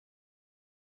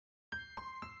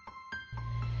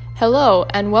Hello,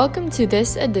 and welcome to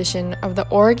this edition of the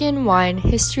Oregon Wine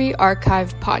History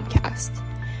Archive podcast.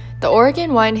 The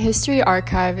Oregon Wine History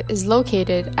Archive is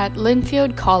located at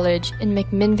Linfield College in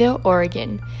McMinnville,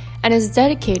 Oregon, and is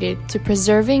dedicated to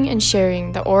preserving and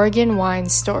sharing the Oregon wine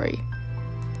story.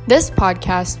 This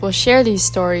podcast will share these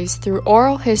stories through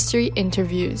oral history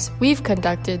interviews we've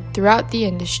conducted throughout the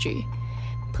industry.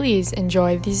 Please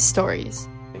enjoy these stories.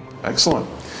 Excellent.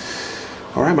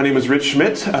 All right, my name is Rich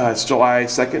Schmidt. It's July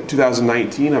 2nd,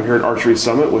 2019. I'm here at Archery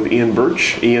Summit with Ian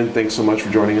Burch. Ian, thanks so much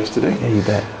for joining us today. Yeah, you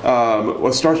bet.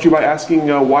 Let's start you by asking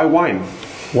why wine?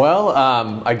 Well,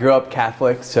 I grew up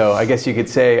Catholic, so I guess you could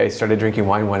say I started drinking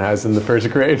wine when I was in the first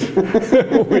grade.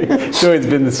 So it's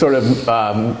been this sort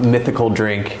of mythical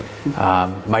drink.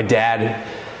 My dad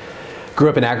grew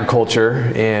up in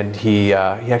agriculture, and he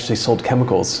actually sold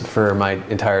chemicals for my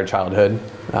entire childhood.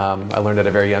 I learned at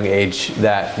a very young age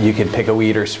that you could pick a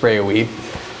weed or spray a weed.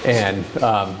 And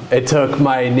it took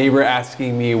my neighbor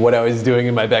asking me what I was doing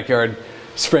in my backyard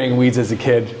spraying weeds as a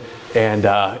kid. And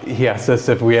he asked us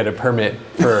if we had a permit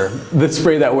for the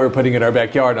spray that we're putting in our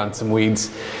backyard on some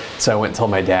weeds. So I went and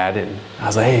told my dad, and I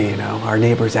was like, hey, our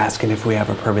neighbor's asking if we have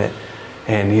a permit.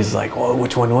 And he's like, well,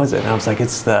 which one was it? And I was like,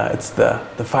 it's the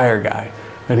fire guy.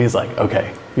 And he's like,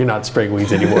 okay, you're not spraying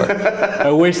weeds anymore.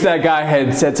 I wish that guy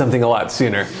had said something a lot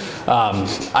sooner.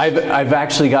 I've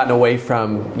actually gotten away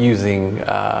from using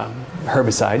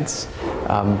herbicides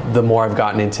the more I've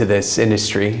gotten into this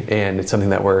industry, and it's something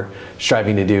that we're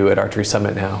striving to do at Archery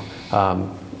Summit now.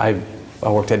 I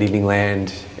worked at Eating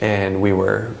Land, and we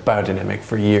were biodynamic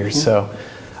for years. So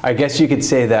I guess you could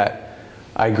say that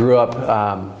I grew up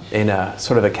in a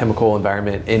sort of a chemical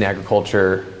environment in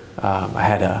agriculture. I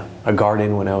had a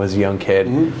garden when I was a young kid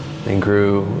and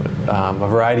grew a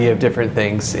variety of different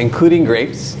things, including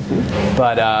grapes.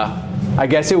 But I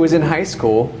guess it was in high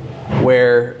school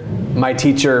where my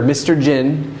teacher, Mr.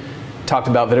 Jin, talked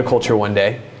about viticulture one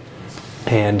day.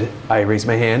 And I raised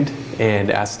my hand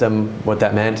and asked him what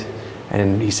that meant.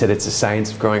 And he said, it's the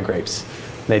science of growing grapes.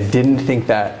 And I didn't think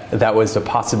that was a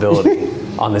possibility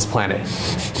on this planet.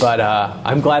 But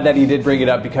I'm glad that he did bring it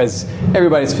up, because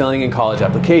everybody's filling in college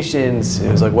applications.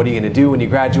 It was like, what are you going to do when you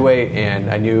graduate? And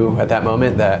I knew at that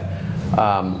moment that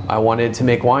I wanted to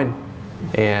make wine.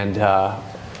 And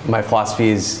my philosophy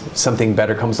is, something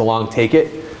better comes along, take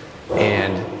it.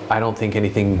 And I don't think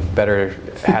anything better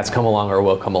has come along or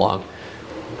will come along.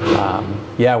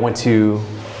 I went to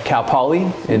Cal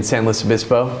Poly in San Luis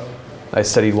Obispo. I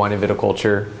studied wine and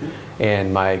viticulture,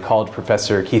 and my college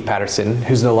professor, Keith Patterson,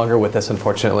 who's no longer with us,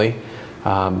 unfortunately,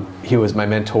 he was my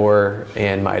mentor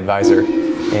and my advisor,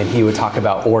 and he would talk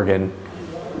about Oregon,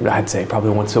 I'd say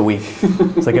probably once a week.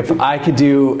 It's like, if I could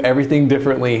do everything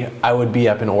differently, I would be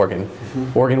up in Oregon.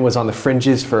 Oregon was on the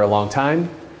fringes for a long time,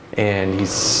 and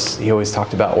he always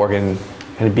talked about Oregon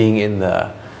kind of being in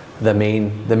the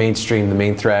mainstream, the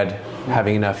main thread,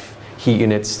 having enough heat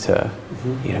units to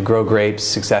grow grapes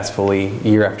successfully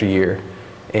year after year.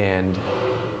 And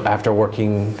after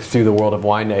working through the world of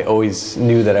wine, I always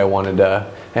knew that I wanted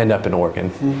to end up in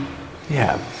Oregon.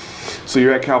 Yeah. So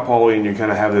you're at Cal Poly and you kind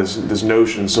of have this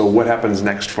notion. So what happens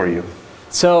next for you?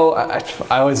 So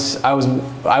I was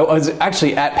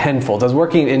actually at Penfolds. I was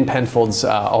working in Penfolds,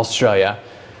 Australia,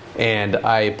 and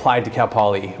I applied to Cal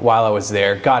Poly while I was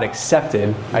there. Got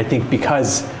accepted, I think,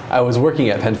 because I was working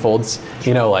at Penfolds.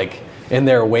 Like in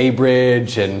their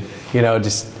weighbridge and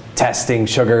just testing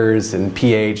sugars and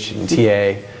pH and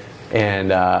TA.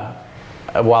 And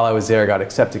while I was there, I got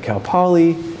accepted to Cal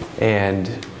Poly, and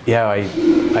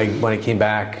when I came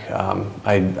back,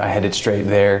 I headed straight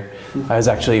there. I was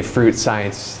actually a fruit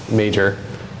science major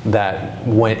that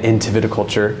went into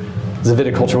viticulture. The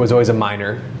viticulture was always a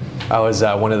minor. I was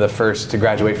one of the first to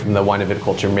graduate from the wine and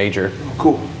viticulture major.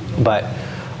 Cool. But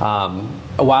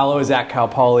while I was at Cal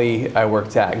Poly, I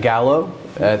worked at Gallo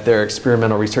at their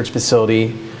experimental research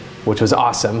facility, which was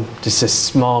awesome. Just a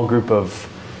small group of,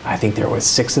 I think there was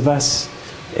 6 of us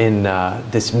in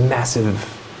this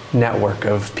massive network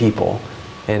of people.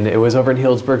 And it was over in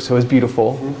Healdsburg, so it was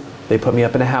beautiful. They put me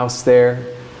up in a house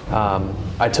there.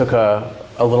 I took a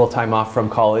little time off from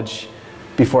college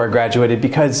before I graduated,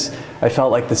 because I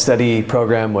felt like the study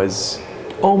program was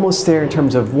almost there in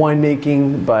terms of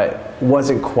winemaking, but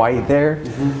wasn't quite there.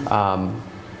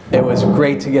 It was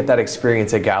great to get that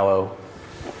experience at Gallo,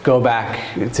 go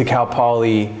back to Cal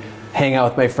Poly, hang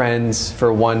out with my friends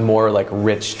for one more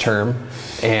rich term,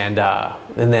 and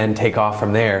then take off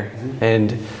from there.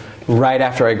 And right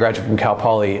after I graduated from Cal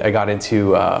Poly, I got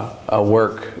into a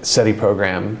work study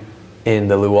program in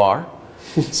the Loire.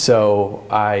 So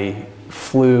I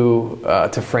flew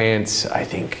to France, I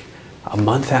think a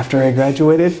month after I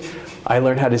graduated, I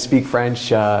learned how to speak French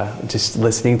just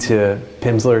listening to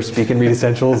Pimsleur Speak and Read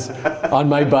Essentials on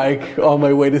my bike on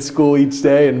my way to school each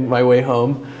day and my way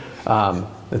home.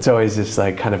 It's always just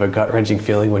like kind of a gut-wrenching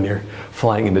feeling when you're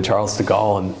flying into Charles de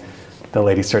Gaulle and the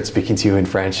lady starts speaking to you in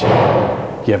French.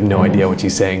 And you have no idea what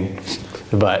she's saying.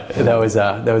 But that was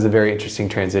a very interesting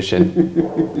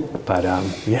transition. But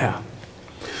yeah.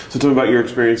 So tell me about your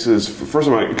experiences. First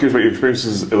of all, I'm curious about your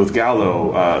experiences with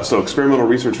Gallo. So experimental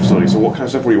research facility. So what kind of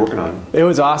stuff were you working on? It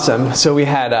was awesome. So we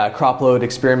had crop load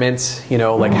experiments. You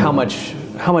know, like how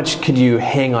much could you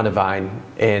hang on a vine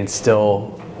and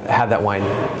still have that wine,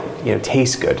 you know,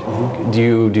 taste good? Mm-hmm. Do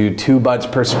you do 2 buds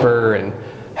per spur and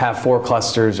have 4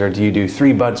 clusters, or do you do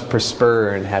 3 buds per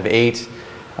spur and have 8?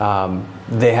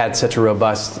 They had such a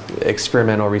robust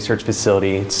experimental research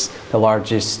facility. It's the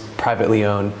largest privately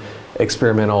owned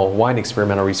wine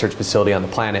experimental research facility on the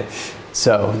planet.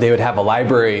 So they would have a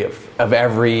library of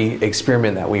every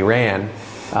experiment that we ran.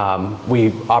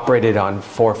 We operated on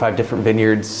 4 or 5 different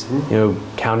vineyards, you know,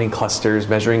 counting clusters,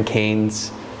 measuring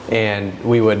canes, and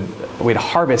we'd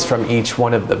harvest from each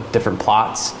one of the different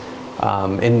plots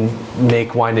and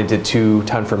make wine into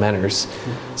 2-ton fermenters.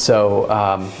 So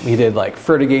we did like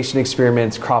fertigation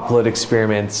experiments, crop load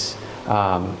experiments.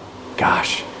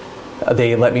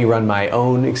 They let me run my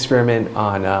own experiment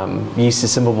on yeast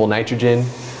assimilable nitrogen.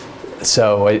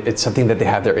 So it's something that they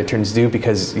have their interns do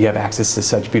because you have access to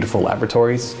such beautiful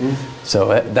laboratories.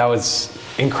 So that was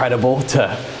incredible to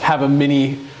have a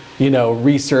mini, you know,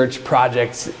 research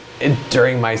project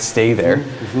during my stay there.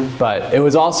 But it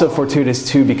was also fortuitous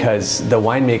too because the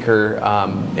winemaker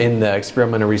in the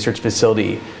experimental research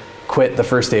facility quit the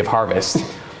first day of harvest.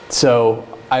 So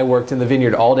I worked in the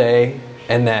vineyard all day,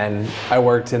 and then I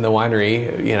worked in the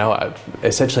winery, you know,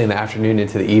 essentially in the afternoon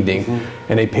into the evening,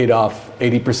 and they paid off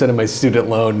 80% of my student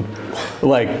loan,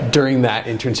 like during that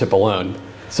internship alone.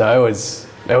 So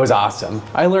it was awesome.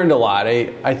 I learned a lot.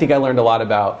 I think I learned a lot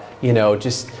about, you know,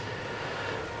 just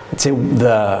I'd say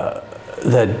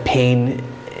the pain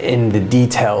in the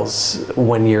details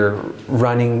when you're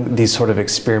running these sort of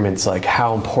experiments, like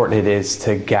how important it is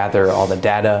to gather all the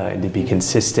data and to be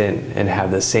consistent and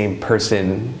have the same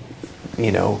person,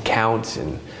 you know, count,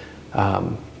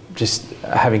 and just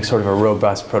having sort of a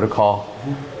robust protocol.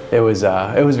 It was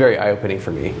very eye-opening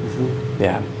for me.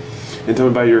 Yeah. And tell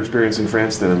me about your experience in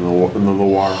France then, in the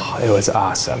Loire. It was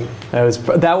awesome.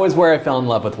 That was where I fell in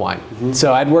love with wine.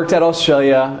 So I'd worked at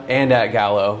Australia and at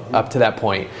Gallo up to that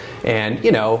point. And,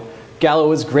 you know, Gallo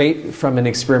was great from an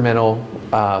experimental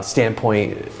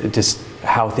standpoint, just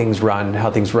how things run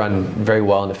very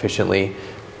well and efficiently.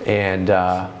 And,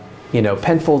 you know,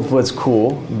 Penfold was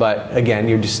cool, but again,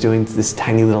 you're just doing this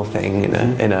tiny little thing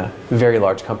in a very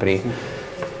large company.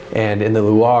 And in the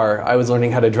Loire, I was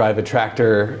learning how to drive a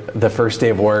tractor the first day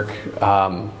of work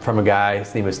from a guy.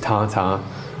 His name was Tintin,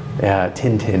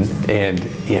 and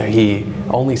you know, he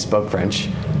only spoke French,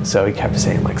 so he kept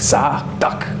saying like "sa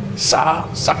duck,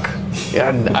 sa suck."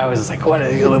 Yeah, and I was like, "What?"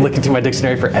 Looking through my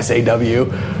dictionary for SAW.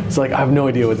 It's like I have no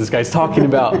idea what this guy's talking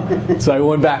about. So I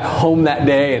went back home that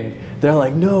day, and they're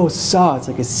like, "No, sa. It's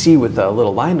like a C with a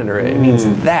little line under it. It means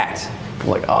that." I'm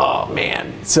like, oh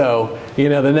man. So, you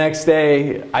know, the next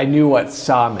day I knew what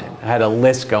SA meant. I had a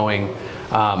list going.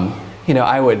 You know,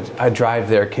 I'd drive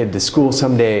their kid to school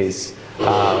some days,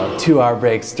 2-hour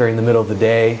breaks during the middle of the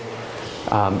day.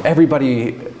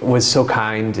 Everybody was so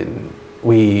kind, and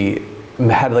we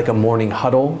had like a morning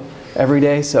huddle every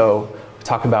day. So we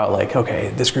talk about like,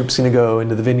 okay, this group's gonna go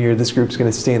into the vineyard, this group's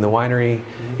gonna stay in the winery.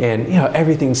 And you know,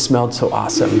 everything smelled so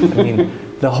awesome. I mean,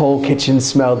 the whole kitchen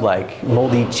smelled like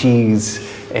moldy cheese,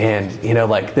 and you know,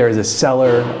 like there was a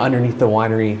cellar underneath the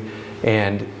winery,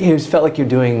 and you know, it just felt like you're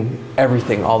doing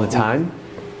everything all the time.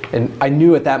 And I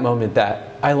knew at that moment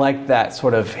that I liked that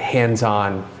sort of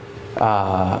hands-on.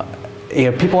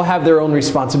 You know, people have their own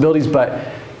responsibilities,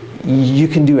 but you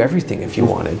can do everything if you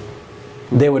wanted.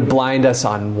 They would blind us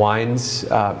on wines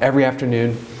every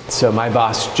afternoon. So my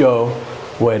boss Joe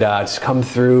would just come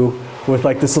through with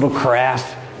like this little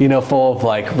carafe, you know, full of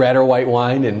like red or white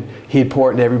wine, and he'd pour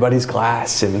it into everybody's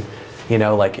glass. And you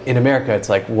know, like in America, it's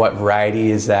like, what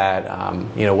variety is that?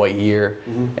 You know, what year?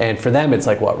 And for them, it's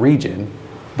like, what region?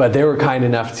 But they were kind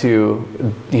enough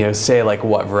to, you know, say like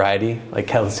what variety, like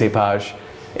quel cépage.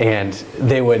 And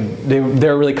they were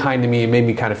really kind to me, and made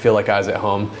me kind of feel like I was at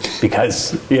home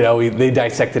because, you know, they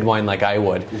dissected wine like I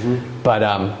would. But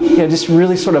yeah, just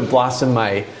really sort of blossomed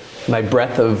my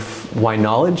breadth of wine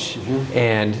knowledge.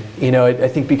 And you know, I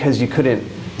think because you couldn't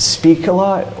speak a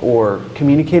lot or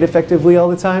communicate effectively all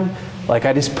the time, like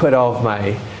I just put all of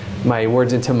my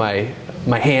words into my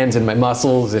hands and my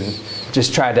muscles, and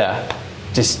just try to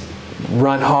just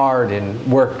run hard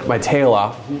and work my tail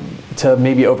off to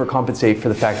maybe overcompensate for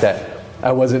the fact that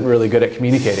I wasn't really good at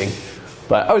communicating.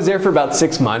 But I was there for about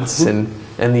 6 months, and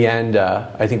in the end,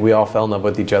 I think we all fell in love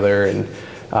with each other, and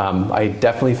I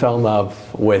definitely fell in love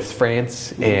with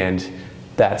France and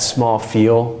that small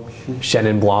feel,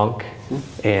 Chenin Blanc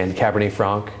and Cabernet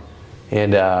Franc.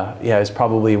 And yeah, it was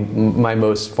probably my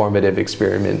most formative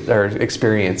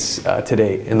experience to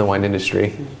date in the wine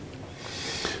industry.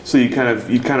 So you kind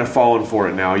of fallen for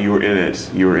it now. You were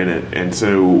in it, and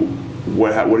so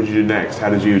what did you do next? How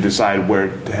did you decide where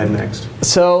to head next?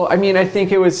 So I mean, I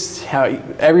think it was how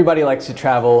everybody likes to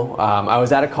travel. I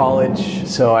was out of college,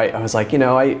 so I was like,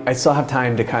 I still have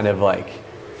time to kind of like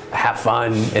have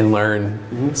fun and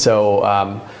learn. So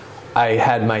I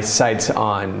had my sights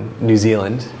on New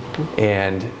Zealand.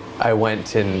 And I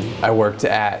went and I worked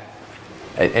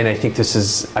and I think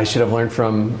I should have learned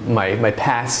from my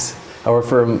past. I worked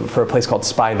for a place called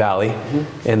Spy Valley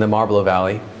in the Marlborough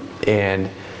Valley. And,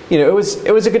 it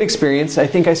was a good experience. I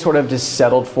think I sort of just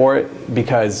settled for it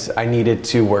because I needed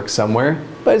to work somewhere.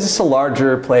 But it's just a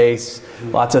larger place,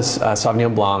 lots of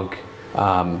Sauvignon Blanc.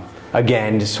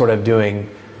 Again, just sort of doing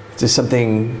just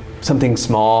something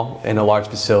small in a large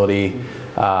facility.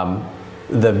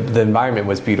 The environment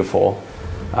was beautiful.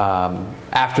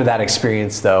 After that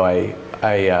experience, though,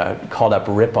 I called up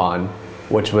Ripon,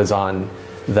 which was on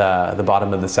the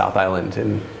bottom of the South Island,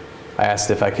 and I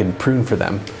asked if I could prune for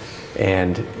them.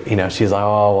 And she's like,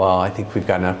 "Oh well, I think we've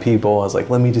got enough people." I was like,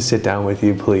 "Let me just sit down with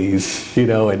you, please,"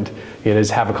 and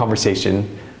just have a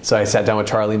conversation. So I sat down with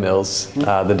Charlie Mills,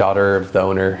 the daughter of the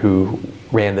owner who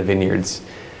ran the vineyards,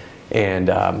 and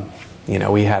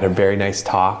we had a very nice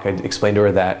talk. I explained to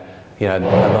her that. I'd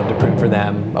love to prune for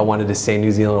them. I wanted to stay in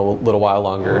New Zealand a little while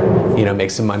longer,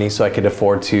 make some money so I could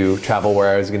afford to travel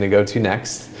where I was going to go to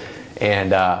next.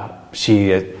 And she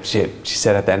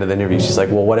said at the end of the interview, she's like,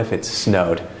 "Well, what if it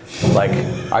snowed? Like,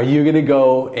 are you going to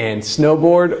go and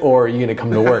snowboard or are you going to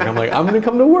come to work?" I'm like, "I'm going to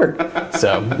come to work."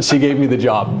 So she gave me the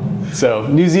job. So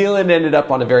New Zealand ended up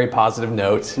on a very positive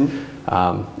note.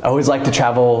 I always like to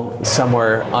travel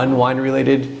somewhere unwine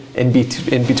related in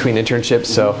between internships.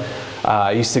 So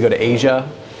I used to go to Asia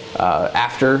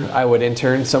after I would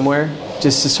intern somewhere,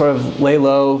 just to sort of lay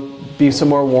low, be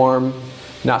somewhere warm,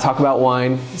 not talk about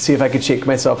wine, see if I could shake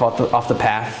myself off the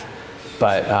path.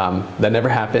 But that never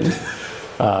happened.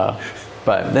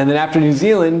 But then after New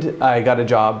Zealand, I got a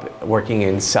job working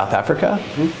in South Africa.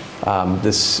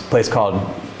 This place called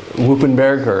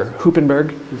Hoopenberg.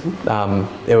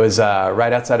 It was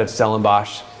right outside of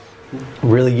Stellenbosch.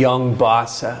 Really young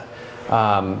boss.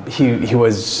 He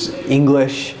was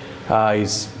English.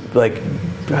 He's like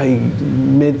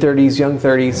mid 30s, young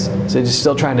 30s. So just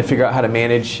still trying to figure out how to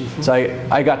manage. So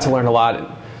I got to learn a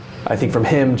lot. I think from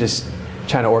him, just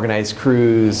trying to organize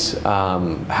crews,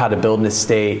 how to build an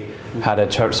estate, how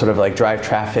to sort of like drive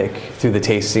traffic through the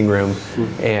tasting room,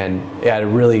 and I had a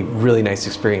really, really nice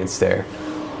experience there.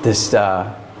 This,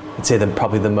 I'd say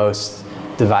probably the most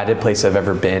divided place I've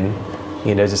ever been.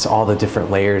 Just all the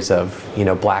different layers of,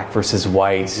 black versus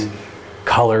white,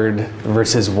 colored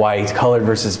versus white, colored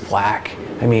versus black.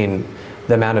 I mean,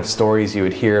 the amount of stories you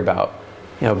would hear about,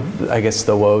 I guess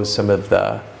the woes some of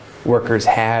the workers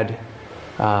had,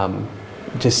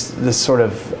 just this sort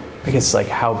of, I guess, like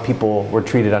how people were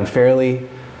treated unfairly,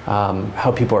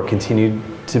 how people are continued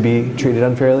to be treated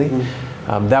unfairly.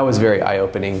 That was very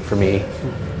eye-opening for me.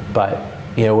 But,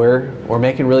 we're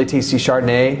making really tasty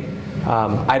Chardonnay.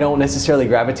 I don't necessarily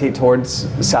gravitate towards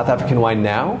South African wine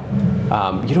now.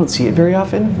 You don't see it very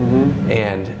often.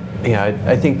 And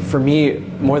I think for me,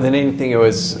 more than anything, it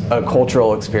was a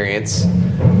cultural experience.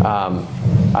 I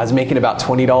was making about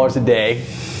 $20 a day,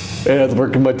 and I was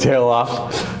working my tail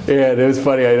off. And it was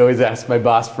funny, I'd always ask my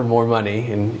boss for more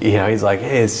money, and he's like,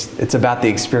 "Hey, it's about the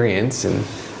experience." And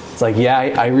it's like, yeah,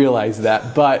 I realize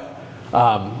that, but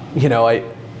I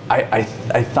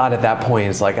thought at that point,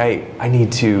 it's like I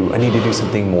need to do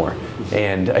something more.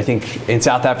 And I think in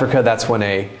South Africa, that's when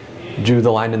I drew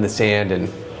the line in the sand, and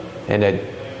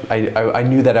I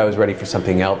knew that I was ready for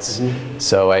something else.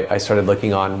 So I started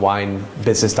looking on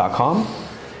winebusiness.com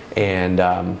and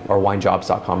or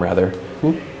winejobs.com rather,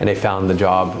 and I found the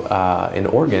job in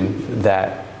Oregon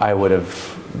that I would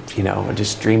have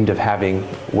just dreamed of having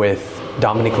with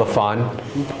Dominique Lafon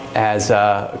as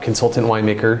a consultant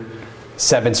winemaker.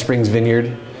 Seven Springs Vineyard,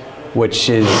 which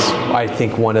is, I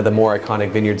think, one of the more iconic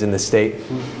vineyards in the state.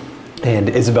 And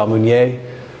Isabelle Mounier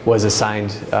was assigned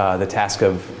the task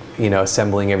of,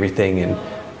 assembling everything and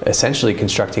essentially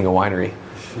constructing a winery.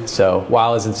 So while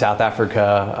I was in South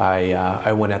Africa,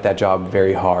 I went at that job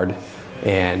very hard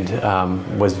and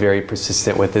was very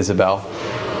persistent with Isabelle.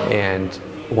 And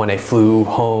when I flew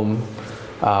home,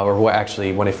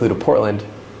 actually when I flew to Portland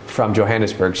from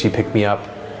Johannesburg, she picked me up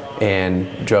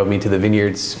and drove me to the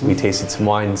vineyards. We tasted some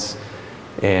wines,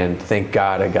 and thank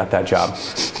God I got that job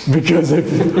because I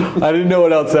didn't know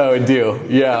what else I would do.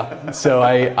 Yeah, so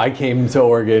I came to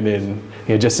Oregon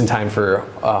and just in time for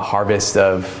a harvest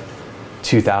of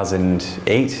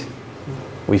 2008.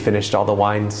 We finished all the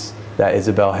wines that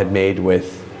Isabel had made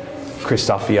with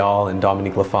Christophe Vial and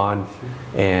Dominique Lafon,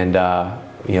 and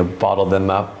bottled them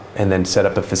up and then set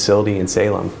up a facility in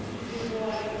Salem.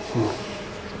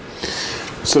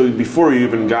 So before you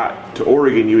even got to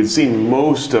Oregon, you had seen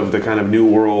most of the kind of New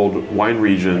World wine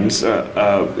regions.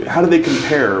 How do they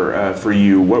compare for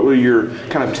you? What were your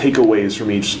kind of takeaways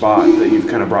from each spot that you've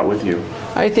kind of brought with you?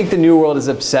 I think the New World is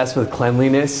obsessed with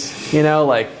cleanliness.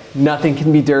 Like nothing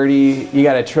can be dirty. You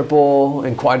got to triple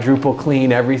and quadruple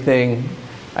clean everything.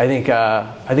 I think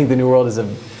the New World is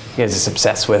just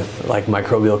obsessed with like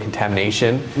microbial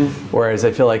contamination, whereas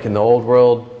I feel like in the Old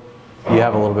World, you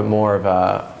have a little bit more of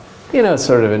a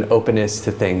sort of an openness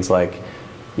to things like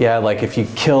if you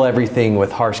kill everything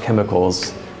with harsh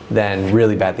chemicals, then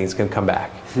really bad things can come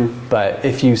back. But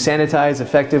if you sanitize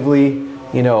effectively,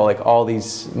 like all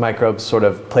these microbes sort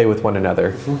of play with one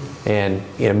another. And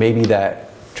maybe that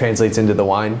translates into the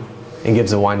wine and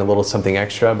gives the wine a little something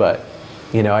extra, but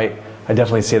I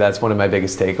definitely say that's one of my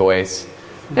biggest takeaways.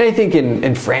 And I think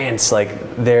in France, like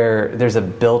there's a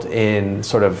built-in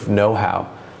sort of know-how.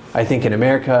 I think in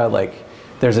America, like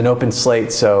there's an open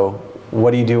slate, so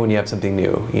what do you do when you have something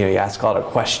new? You ask a lot of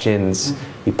questions,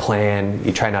 you plan,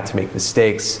 you try not to make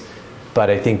mistakes. But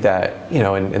I think that,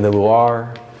 in the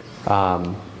Loire,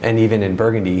 and even in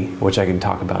Burgundy, which I can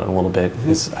talk about in a little bit,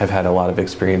 because I've had a lot of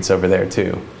experience over there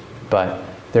too. But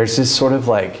there's this sort of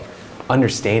like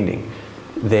understanding.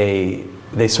 They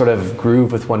sort of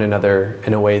groove with one another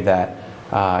in a way that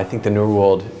I think the New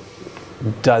World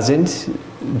doesn't,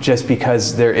 just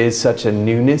because there is such a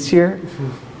newness here.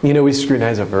 We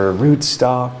scrutinize over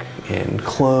rootstock and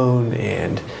clone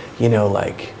and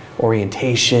like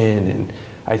orientation, and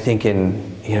I think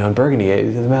in Burgundy,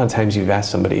 the amount of times you've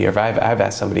asked somebody, or if I've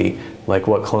asked somebody like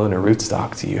what clone or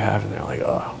rootstock do you have, and they're like,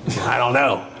 oh, I don't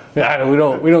know.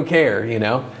 We don't care.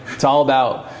 It's all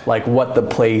about like what the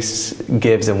place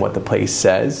gives and what the place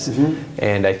says,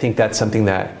 and I think that's something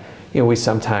that we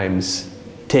sometimes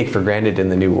take for granted in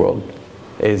the New World.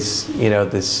 Is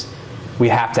this, we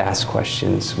have to ask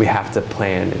questions, we have to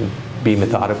plan and be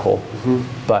methodical.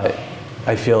 But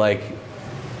I feel like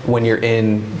when you're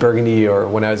in Burgundy or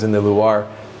when I was in the Loire,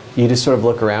 you just sort of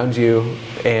look around you,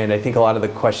 and I think a lot of the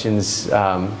questions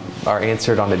are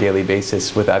answered on a daily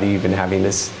basis without you even having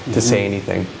to say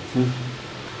anything.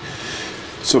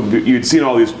 So you'd seen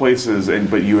all these places,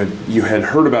 but you had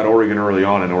heard about Oregon early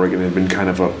on, and Oregon had been kind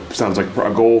of sounds like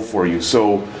a goal for you.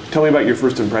 So tell me about your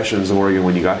first impressions of Oregon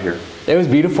when you got here. It was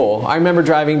beautiful. I remember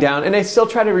driving down, and I still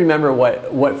try to remember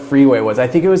what freeway was. I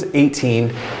think it was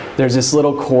 18. There's this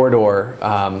little corridor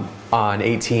on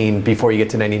 18 before you get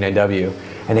to 99W,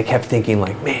 and I kept thinking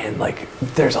like, man, like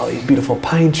there's all these beautiful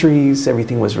pine trees.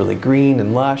 Everything was really green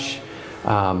and lush.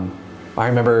 I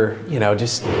remember,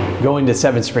 just going to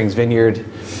Seven Springs Vineyard.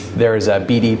 There was a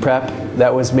BD prep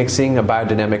that was mixing, a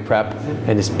biodynamic prep,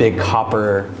 and this big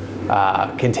copper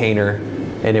container,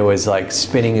 and it was like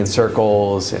spinning in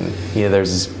circles, and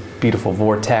there's this beautiful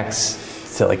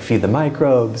vortex to like feed the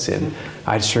microbes. And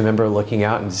I just remember looking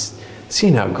out and just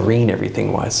seeing how green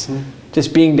everything was.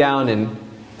 Just being down in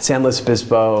San Luis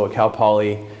Obispo, Cal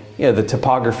Poly, the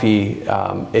topography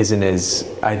isn't as,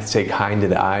 I'd say, kind to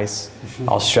the eyes.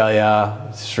 Australia,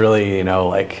 it's really,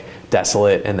 like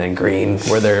desolate and then green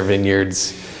where there are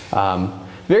vineyards.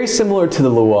 Very similar to the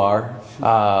Loire.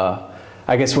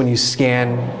 I guess when you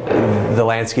scan the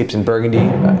landscapes in Burgundy,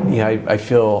 I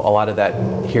feel a lot of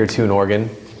that here too in Oregon,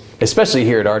 especially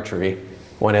here at Archery.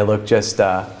 When I look just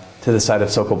to the side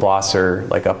of Sokol Blas or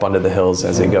like up onto the hills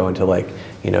as I go into like,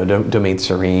 Domaine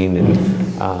Serene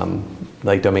and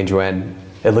like Domaine Drouin,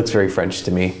 it looks very French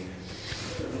to me.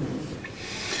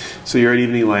 So you're at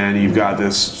Evening Land, you've got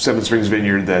this Seven Springs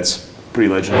Vineyard that's pretty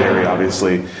legendary,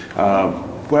 obviously.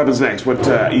 What happens next?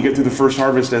 You get through the first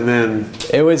harvest, and then...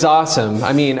 It was awesome.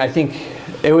 I mean, I think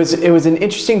it was an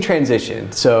interesting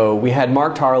transition. So we had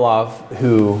Mark Tarlov,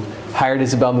 who hired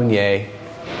Isabelle Meunier,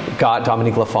 got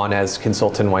Dominique Lafon as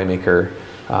consultant winemaker.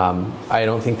 I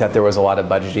don't think that there was a lot of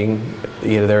budgeting.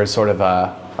 There was sort of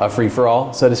a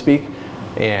free-for-all, so to speak.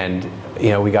 And,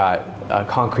 we got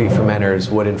concrete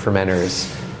fermenters, wooden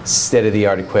fermenters,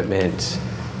 state-of-the-art equipment.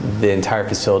 The entire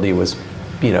facility was,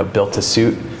 built to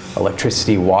suit.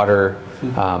 Electricity, water.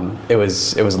 It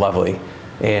was lovely.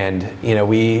 And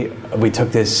we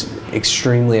took this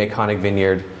extremely iconic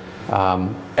vineyard.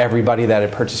 Everybody that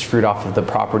had purchased fruit off of the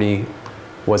property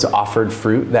was offered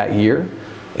fruit that year,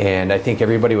 and I think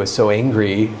everybody was so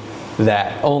angry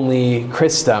that only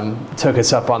Christum took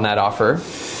us up on that offer.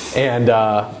 And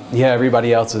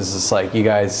everybody else was just like, you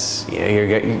guys,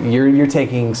 you're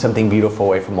taking something beautiful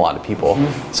away from a lot of people.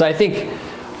 So I think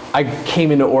I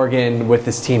came into Oregon with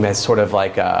this team as sort of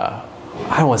like I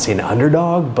don't want to say an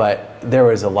underdog, but there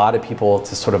was a lot of people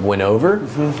to sort of win over.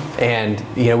 And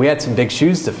we had some big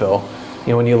shoes to fill.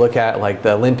 When you look at like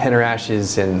the Lynn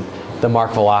Pennerashes and the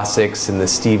Mark Velasics and the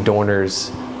Steve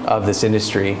Dorners of this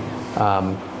industry,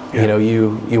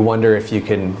 you wonder if you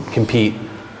can compete.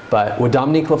 But with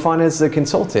Dominique Lafon as the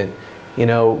consultant,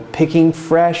 picking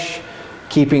fresh,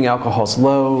 keeping alcohols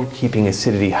low, keeping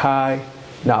acidity high,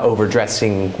 not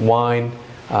overdressing wine.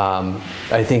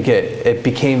 I think it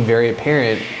became very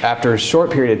apparent after a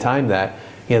short period of time that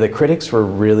the critics were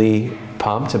really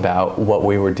pumped about what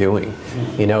we were doing.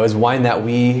 It was wine that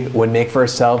we would make for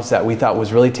ourselves that we thought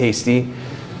was really tasty,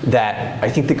 that I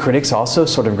think the critics also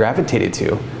sort of gravitated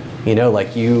to.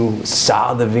 Like you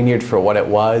saw the vineyard for what it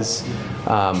was.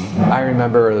 I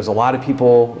remember there's a lot of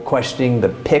people questioning the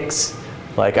picks.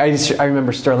 Like I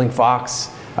remember Sterling Fox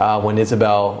when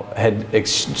Isabel had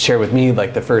shared with me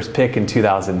like the first pick in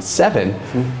 2007.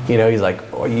 He's like,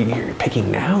 "Oh, you're picking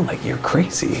now? Like you're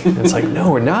crazy." And it's like,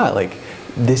 no, we're not. Like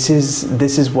this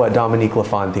is what Dominique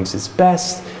Lafon thinks is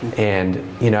best. And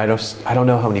I don't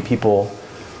know how many people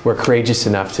were courageous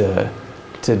enough to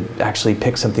actually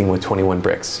pick something with 21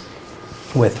 bricks,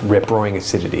 with rip-roaring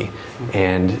acidity.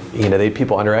 And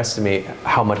people underestimate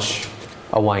how much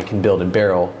a wine can build in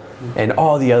barrel and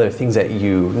all the other things that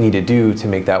you need to do to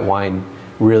make that wine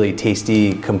really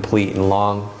tasty, complete, and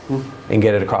long, and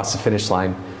get it across the finish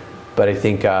line. But I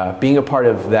think being a part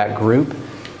of that group,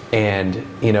 and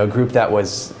a group that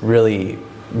was really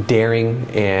daring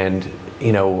and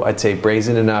I'd say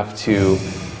brazen enough to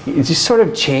just sort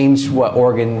of change what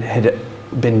Oregon had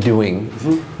been doing.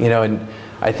 And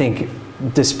I think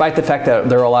despite the fact that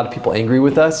there were a lot of people angry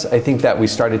with us, I think that we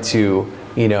started to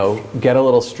get a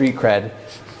little street cred,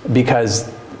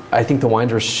 because I think the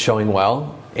wines were showing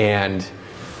well, and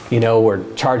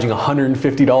we're charging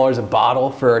 $150 a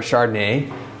bottle for our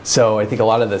Chardonnay. So I think a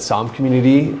lot of the Somm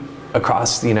community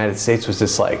across the United States was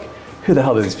just like, who the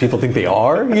hell do these people think they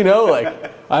are?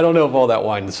 Like, I don't know if all that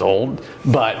wine sold,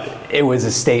 but it was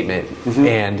a statement.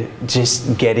 And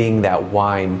just getting that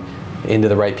wine into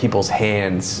the right people's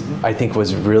hands, I think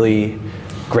was really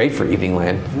great for Evening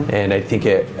Land. And I think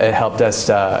it helped us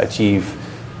achieve,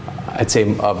 I'd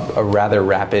say, a rather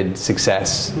rapid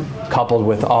success, coupled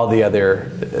with all the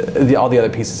other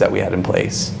pieces that we had in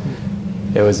place.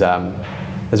 It was a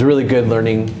really good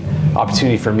learning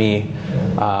opportunity for me.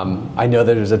 I know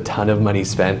that there's a ton of money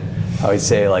spent. I would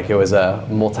say like it was a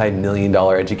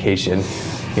multi-million-dollar education,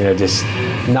 just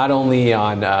not only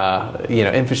on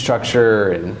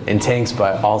infrastructure and tanks,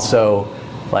 but also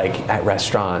like at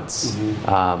restaurants,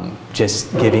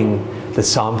 just giving the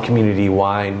Somm community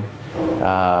wine,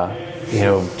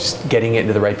 just getting it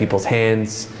into the right people's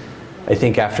hands. I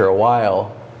think after a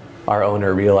while, our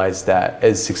owner realized that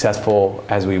as successful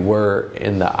as we were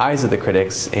in the eyes of the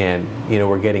critics, and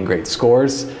we're getting great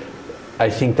scores, I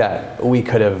think that we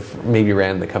could have maybe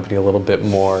ran the company a little bit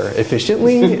more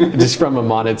efficiently, just from a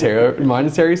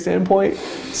monetary standpoint.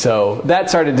 So that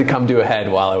started to come to a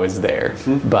head while I was there,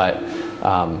 but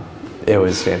it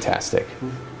was fantastic.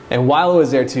 And while I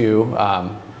was there too,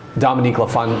 Dominique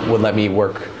Lafon would let me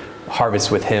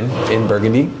harvest with him in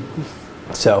Burgundy.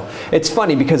 So it's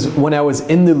funny because when I was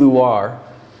in the Loire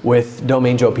with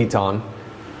Domaine Joe Piton,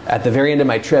 at the very end of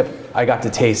my trip, I got to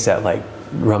taste at like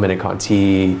Roman and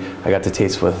Conti. I got to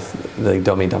taste with the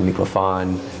Domaine Dominique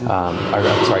Lafon,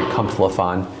 Comte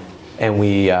Lafon, and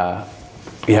we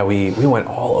went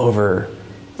all over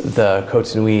the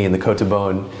Côte Nuit and the Côte de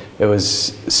Beaune. It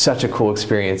was such a cool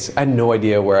experience. I had no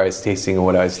idea where I was tasting and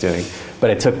what I was doing, but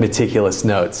I took meticulous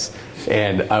notes.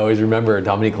 And I always remember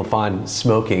Dominique Lafon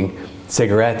smoking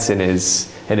cigarettes in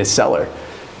his cellar,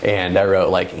 and I wrote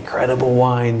like incredible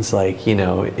wines, like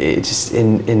it's just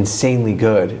insanely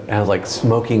good. And I was like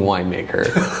smoking winemaker.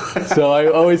 So I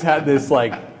always had this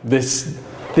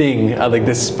thing, like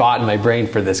this spot in my brain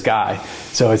for this guy.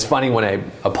 So it's funny when I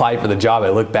applied for the job, I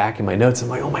look back in my notes, I'm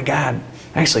like, oh my God,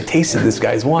 I actually tasted this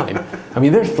guy's wine. I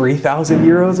mean, they're 3,000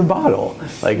 euros a bottle.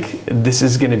 Like this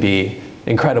is going to be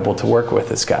incredible to work with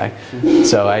this guy.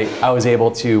 So I was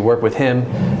able to work with him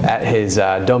at his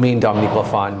Domaine Dominique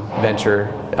Lafon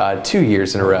venture 2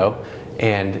 years in a row,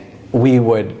 and we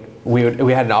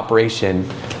had an operation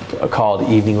called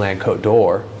Evening Land Côte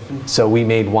d'Or, So we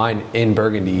made wine in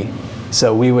Burgundy.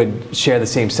 So we would share the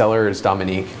same cellar as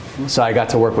Dominique. So I got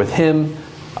to work with him.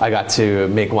 I got to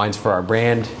make wines for our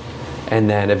brand. And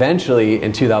then eventually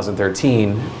in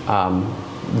 2013,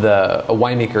 a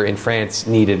winemaker in France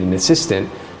needed an assistant.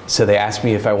 So they asked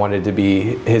me if I wanted to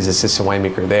be his assistant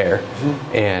winemaker there.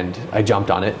 And I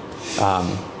jumped on it.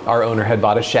 Our owner had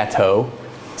bought a chateau.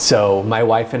 So my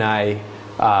wife and I,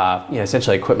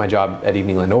 essentially I quit my job at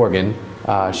Evening Land, Oregon.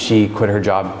 She quit her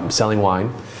job selling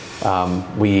wine.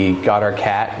 We got our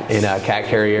cat in a cat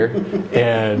carrier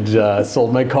and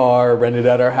sold my car, rented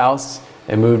out our house,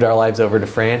 and moved our lives over to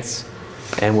France.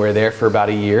 And we're there for about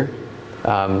a year,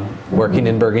 working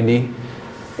in Burgundy.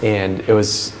 And it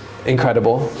was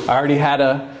incredible. I already had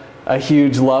a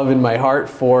huge love in my heart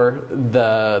for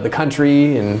the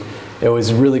country, and it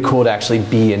was really cool to actually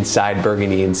be inside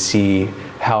Burgundy and see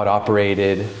how it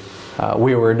operated.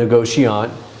 We were a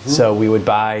negotiant, so we would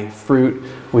buy fruit,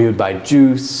 we would buy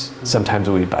juice, sometimes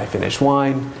we would buy finished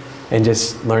wine, and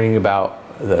just learning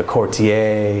about the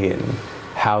courtier and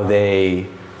how they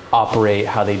operate,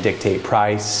 how they dictate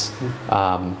price.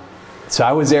 So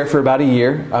I was there for about a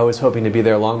year. I was hoping to be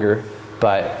there longer,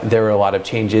 but there were a lot of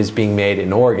changes being made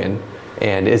in Oregon,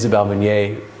 and Isabelle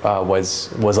Meunier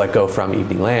was let go from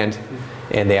Evening Land,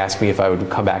 and they asked me if I would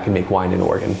come back and make wine in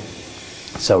Oregon.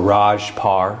 So Raj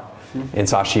Parr and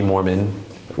Sashi Mormon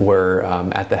were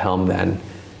at the helm then,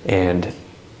 and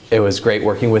it was great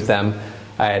working with them.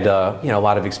 I had a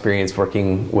lot of experience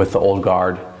working with the old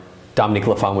guard. Dominique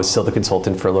Lafon was still the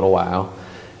consultant for a little while,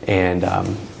 and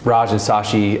Raj and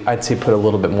Sashi, I'd say, put a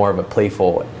little bit more of a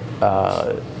playful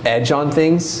edge on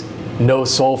things. No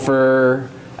sulfur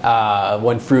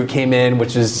when fruit came in,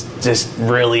 which is just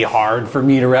really hard for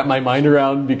me to wrap my mind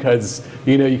around, because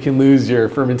you can lose your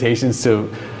fermentations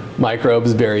to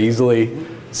microbes very easily.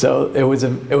 So it was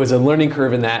a learning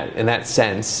curve in that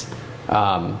sense.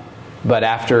 But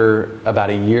after about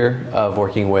a year of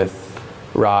working with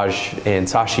Raj and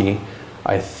Sashi,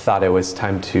 I thought it was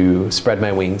time to spread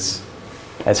my wings.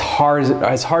 As hard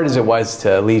as it was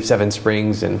to leave Seven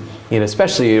Springs, and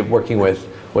especially working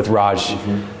with Raj,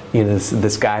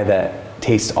 this guy that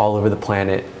tastes all over the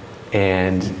planet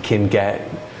and can get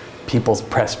people's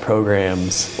press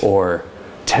programs or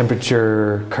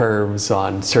temperature curves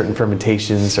on certain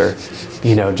fermentations, or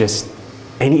just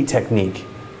any technique.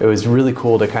 It was really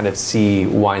cool to kind of see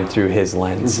wine through his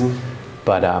lens.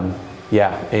 But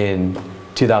in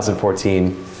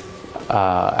 2014,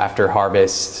 after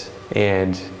harvest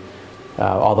and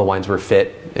all the wines were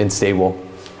fit and stable,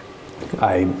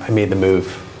 I made the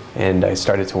move, and I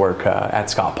started to work at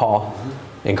Scott Paul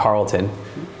in Carleton,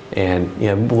 and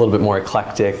a little bit more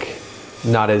eclectic,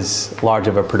 not as large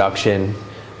of a production.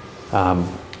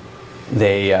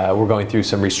 They were going through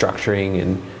some restructuring,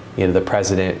 and the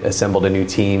president assembled a new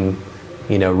team,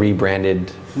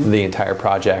 rebranded the entire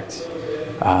project.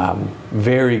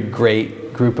 Very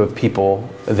great group of people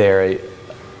there.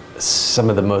 Some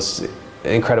of the most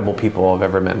incredible people I've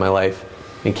ever met in my life.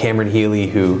 And Cameron Healy,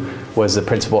 who was the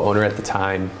principal owner at the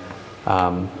time,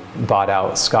 bought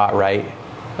out Scott Wright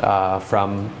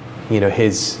from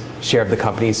his share of the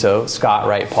company. So Scott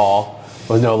Wright Paul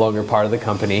was no longer part of the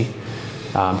company.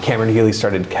 Cameron Healy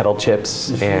started Kettle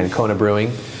Chips and Kona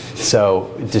Brewing. So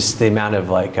just the amount of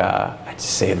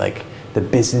the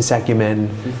business acumen,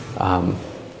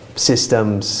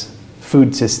 systems,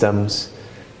 food systems,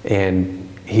 and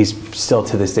he's still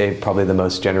to this day probably the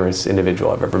most generous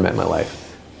individual I've ever met in my life.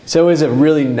 So it was a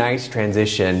really nice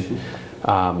transition.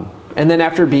 And then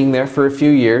after being there for a few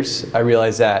years, I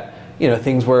realized that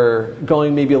things were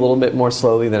going maybe a little bit more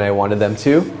slowly than I wanted them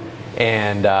to.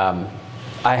 And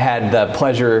I had the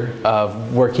pleasure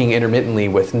of working intermittently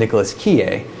with Nicholas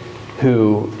Kie,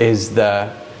 who is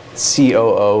the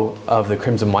COO of the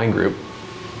Crimson Wine Group.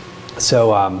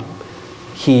 So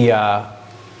he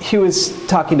was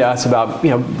talking to us about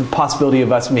the possibility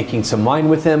of us making some wine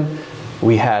with him.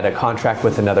 We had a contract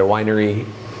with another winery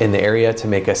in the area to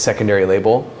make a secondary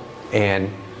label,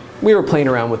 and we were playing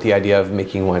around with the idea of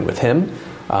making wine with him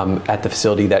at the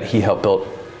facility that he helped build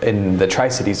in the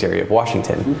Tri-Cities area of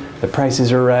Washington. The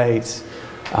prices are right.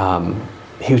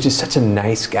 He was just such a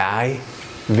nice guy,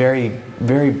 very,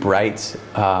 very bright,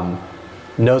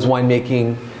 knows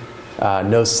winemaking,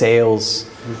 knows sales.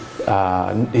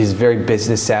 He's very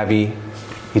business savvy.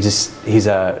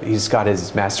 He's got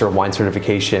his Master of Wine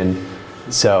certification.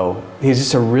 So he's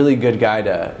just a really good guy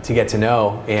to get to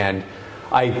know. And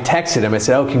I texted him. I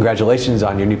said, "Oh, congratulations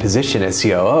on your new position as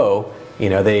COO.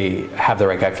 They have the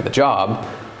right guy for the job."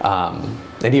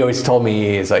 And he always told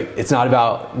me, it's not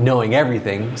about knowing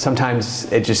everything. Sometimes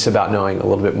it's just about knowing a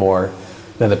little bit more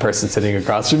than the person sitting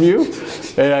across from you.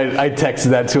 And I texted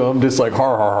that to him, just like,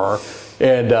 har, har, har.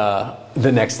 And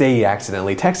the next day he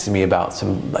accidentally texted me about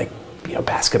some like,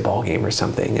 basketball game or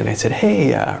something. And I said,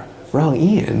 hey, wrong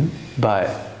Ian, but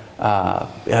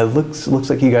it looks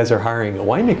like you guys are hiring a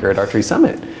winemaker at Archery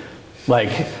Summit.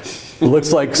 Like,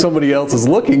 looks like somebody else is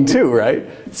looking too, right?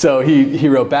 So he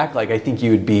wrote back like, I think you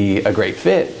would be a great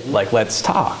fit. Like, let's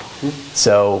talk.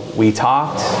 So we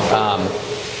talked.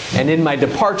 And in my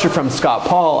departure from Scott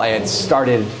Paul, I had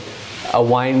started a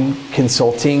wine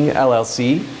consulting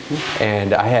LLC,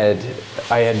 and I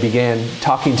had began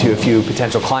talking to a few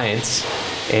potential clients,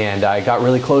 and I got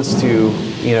really close to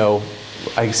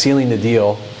sealing the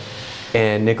deal.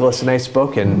 And Nicholas and I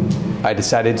spoke, and I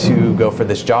decided to go for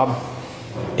this job,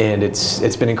 and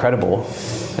it's been incredible.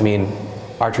 I mean,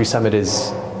 Archery Summit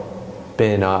has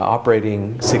been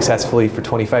operating successfully for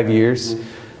 25 years.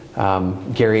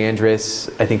 Gary Andrus,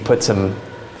 I think, put some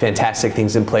fantastic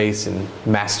things in place and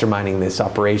masterminding this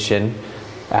operation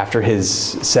after his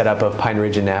setup of Pine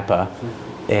Ridge and Napa.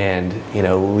 And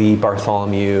Lee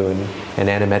Bartholomew and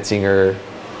Anna Metzinger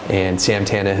and Sam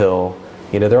Tannehill,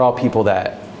 they're all people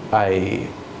that I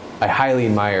highly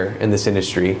admire in this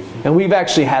industry. And we've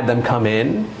actually had them come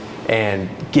in and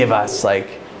give us like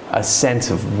a sense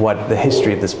of what the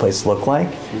history of this place looked like.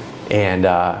 And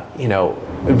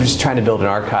we're just trying to build an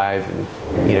archive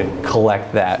and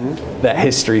collect that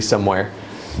history somewhere.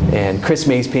 And Chris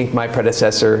Maespink, my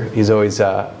predecessor, he's always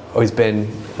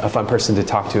been a fun person to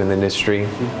talk to in the industry.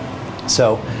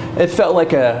 So it felt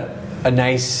like a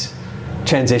nice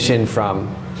transition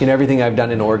from everything I've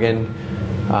done in Oregon.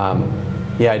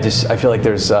 I feel like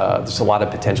there's a lot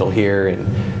of potential here, and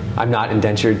I'm not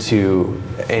indentured to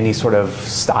any sort of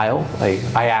style.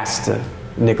 I asked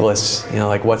Nicholas,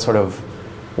 what sort of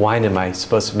wine am I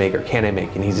supposed to make or can I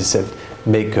make? And he just said,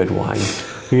 make good wine.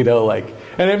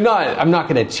 And I'm not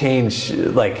going to change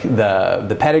like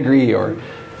the pedigree, or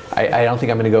I don't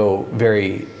think I'm going to go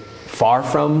very far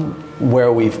from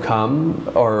where we've come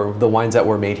or the wines that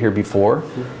were made here before.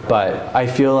 But I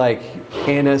feel like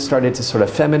Anna started to sort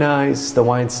of feminize the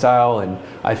wine style, and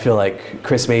I feel like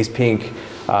Chris Maespink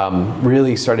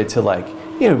really started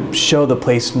to show the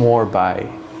place more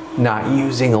by not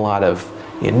using a lot of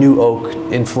new oak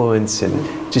influence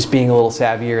and just being a little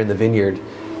savvier in the vineyard.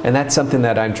 And that's something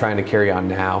that I'm trying to carry on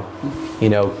now.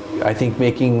 I think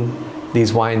making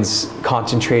these wines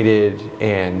concentrated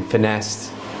and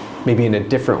finessed maybe in a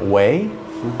different way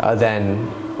than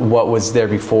what was there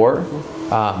before.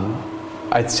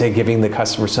 I'd say giving the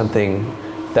customer something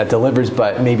that delivers,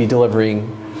 but maybe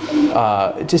delivering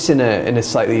just in a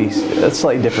slightly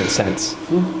different sense.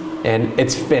 And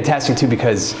it's fantastic too,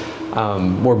 because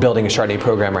we're building a Chardonnay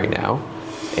program right now,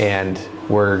 and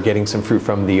we're getting some fruit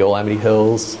from the Yosemite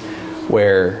Hills,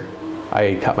 where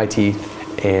I cut my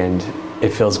teeth, and it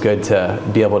feels good to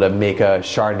be able to make a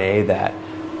Chardonnay that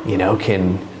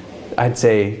can, I'd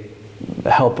say,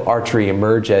 help Archery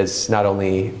emerge as not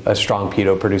only a strong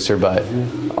Pinot producer, but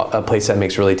a place that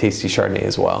makes really tasty Chardonnay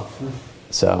as well.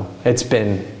 So it's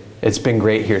been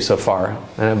great here so far,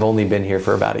 and I've only been here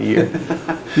for about a year.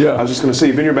 Yeah, I was just going to say,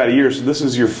 you've been here about a year, so this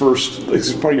is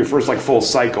probably your first full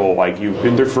cycle. Like, you've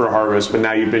been there for a harvest, but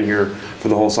now you've been here for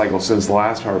the whole cycle since the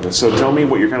last harvest. So tell me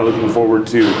what you're kind of looking forward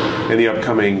to in the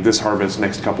upcoming this harvest,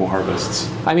 next couple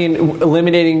harvests. I mean,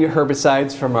 eliminating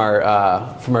herbicides from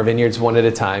our vineyards one at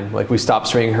a time. Like, we stopped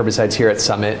spraying herbicides here at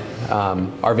Summit.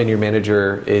 Our vineyard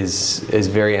manager is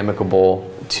very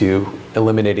amicable to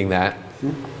eliminating that.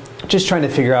 Just trying to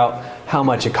figure out how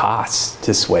much it costs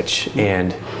to switch,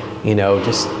 and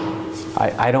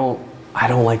I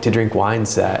don't like to drink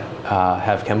wines that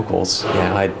have chemicals.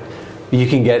 You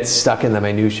can get stuck in the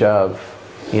minutia of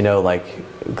like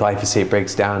glyphosate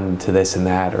breaks down to this and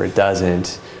that, or it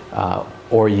doesn't,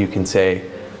 or you can say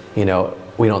we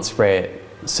don't spray it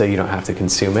so you don't have to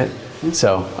consume it.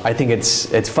 So I think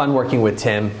it's fun working with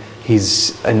Tim.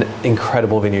 He's an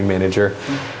incredible vineyard manager.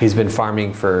 He's been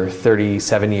farming for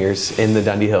 37 years in the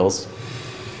Dundee Hills,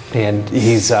 and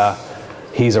he's a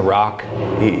rock.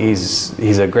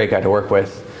 He's a great guy to work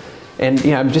with, and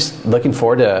I'm just looking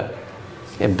forward to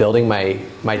building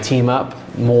my team up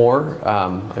more.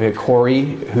 I mean, Corey,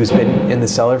 who's been in the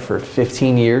cellar for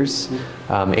 15 years.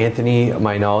 Anthony,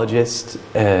 my enologist,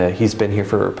 he's been here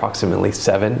for approximately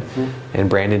 7, and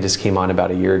Brandon just came on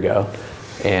about a year ago.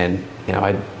 And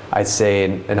I'd say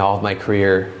in all of my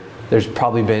career, there's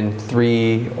probably been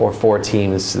 3 or 4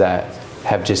 teams that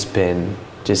have just been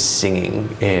singing,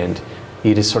 and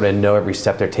you just sort of know every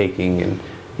step they're taking, and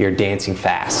you're dancing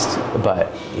fast,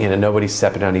 but nobody's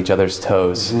stepping on each other's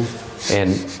toes.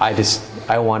 And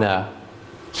I want to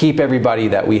keep everybody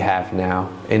that we have now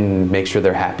and make sure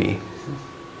they're happy.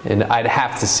 And I'd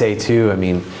have to say too, I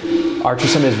mean, Archery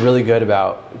Summit is really good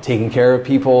about taking care of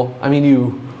people. I mean,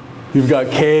 you've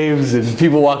got caves and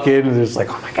people walk in and they're just like,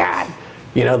 oh my God.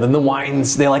 You know, then the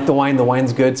wines, they like the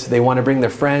wine's good, so they want to bring their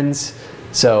friends.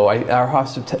 So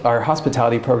our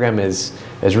hospitality program is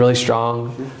really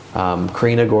strong.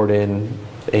 Karina Gordon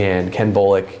and Ken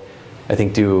Bullock, I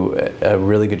think, do a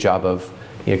really good job of,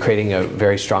 you know, creating a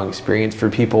very strong experience for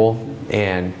people.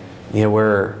 And, you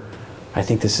know, I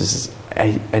think this is,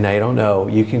 and I don't know,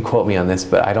 you can quote me on this,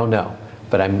 but I don't know.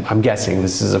 But I'm guessing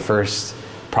this is the first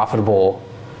profitable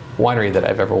winery that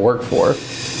I've ever worked for.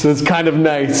 So it's kind of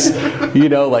nice, you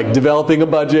know, like developing a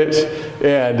budget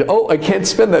and, oh, I can't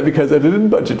spend that because I didn't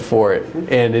budget for it.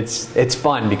 And it's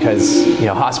fun because, you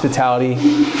know, hospitality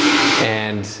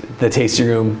and the tasting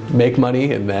room make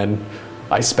money, and then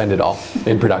I spend it all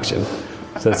in production.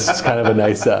 So it's kind of a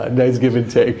nice give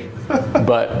and take.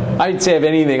 But I'd say, if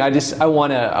anything, I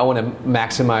want to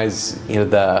maximize, you know,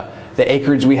 the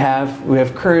acreage we have. We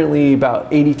have currently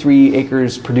about 83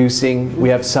 acres producing. We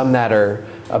have some that are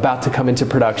about to come into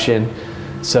production.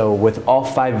 So with all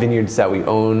 5 vineyards that we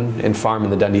own and farm in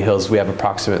the Dundee Hills, we have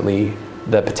approximately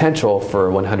the potential for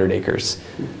 100 acres,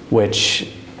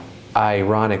 which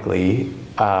ironically,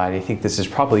 I think this is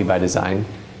probably by design,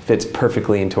 fits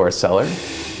perfectly into our cellar.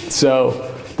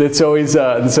 So that's always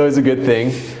a good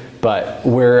thing. But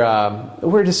we're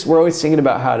always thinking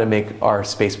about how to make our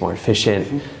space more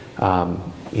efficient.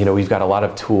 You know, we've got a lot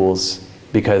of tools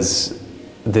because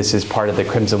this is part of the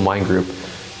Crimson Wine Group.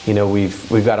 You know,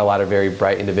 we've got a lot of very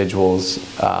bright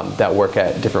individuals that work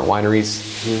at different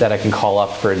wineries that I can call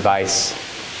up for advice.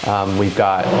 We've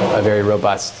got a very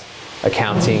robust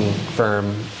accounting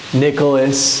firm.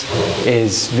 Nicholas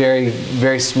is very,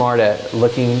 very smart at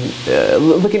looking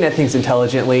at things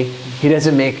intelligently. He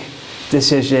doesn't make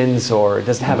decisions or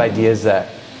doesn't have ideas that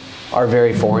are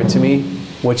very foreign to me,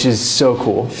 which is so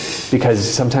cool, because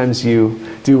sometimes you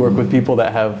do work with people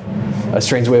that have a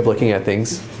strange way of looking at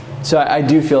things. So I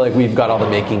do feel like we've got all the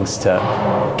makings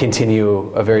to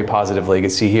continue a very positive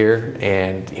legacy here,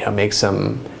 and, you know, make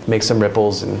some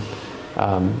ripples and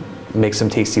make some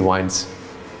tasty wines.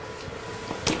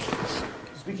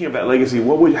 Speaking of that legacy,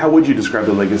 how would you describe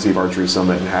the legacy of Archery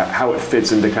Summit and how it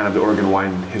fits into kind of the Oregon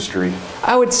wine history?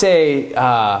 I would say,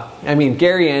 I mean,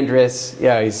 Gary Andrus,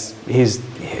 yeah, he's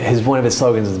one of his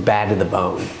slogans is "bad to the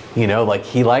bone." You know, like,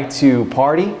 he liked to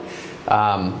party.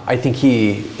 I think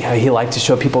he liked to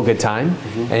show people a good time,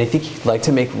 and I think he liked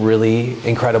to make really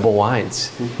incredible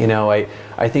wines. You know,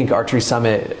 I think Archery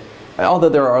Summit, although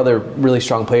there are other really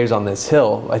strong players on this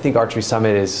hill, I think Archery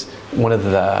Summit is one of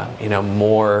the, you know,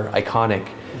 more iconic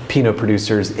Pinot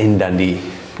producers in Dundee.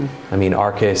 I mean,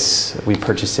 Arcus, we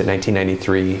purchased it in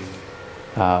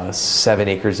 1993. 7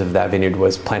 acres of that vineyard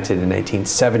was planted in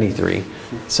 1973.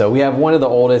 So we have one of the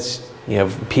oldest, you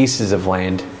know, pieces of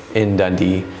land in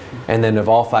Dundee. And then of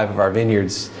all 5 of our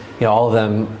vineyards, you know, all of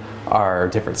them are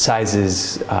different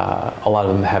sizes. A lot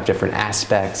of them have different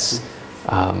aspects.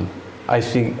 I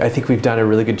think we've done a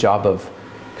really good job of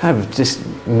kind of just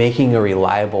making a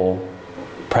reliable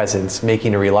presence,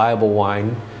 making a reliable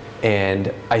wine.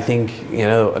 And I think, you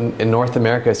know, in North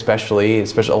America especially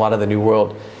a lot of the New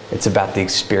World, it's about the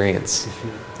experience.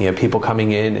 You know, people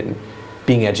coming in and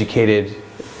being educated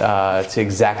to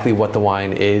exactly what the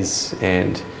wine is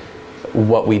and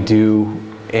what we do,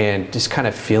 and just kind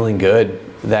of feeling good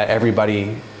that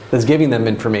everybody is giving them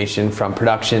information, from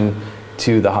production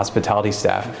to the hospitality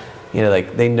staff. You know,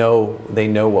 like, they know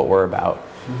what we're about,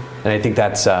 and I think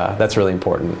that's really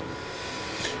important.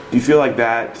 Do you feel like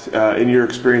that, in your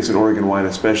experience in Oregon wine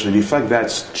especially, do you feel like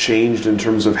that's changed in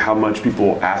terms of how much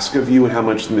people ask of you and how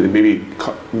much maybe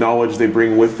knowledge they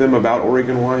bring with them about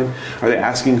Oregon wine? Are they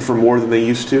asking for more than they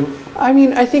used to? I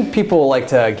mean, I think people like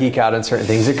to geek out on certain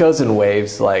things. It goes in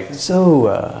waves, like,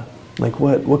 so, like,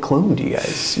 what clone do you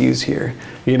guys use here?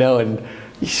 You know, and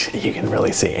you can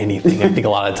really say anything. I think a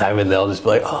lot of time, and they'll just be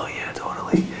like, oh yeah,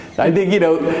 totally. I think, you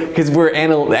know, because we're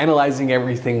analyzing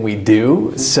everything we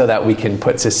do so that we can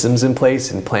put systems in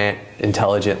place and plant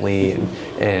intelligently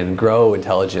and grow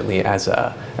intelligently as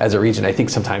a region. I think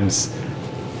sometimes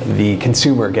the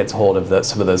consumer gets hold of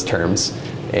some of those terms,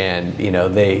 and, you know,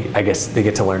 I guess they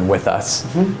get to learn with us.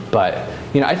 But,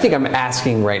 you know, I think I'm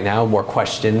asking right now more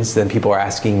questions than people are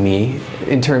asking me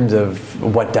in terms of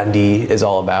what Dundee is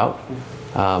all about.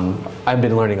 I've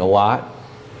been learning a lot.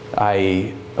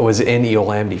 I was in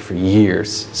Eolamity for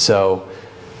years, so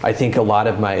I think a lot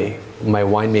of my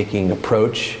winemaking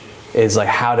approach is like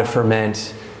how to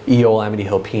ferment Eolamity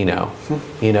Hill Pinot.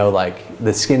 You know, like,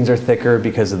 the skins are thicker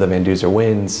because of the Van Duzer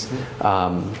winds.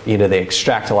 They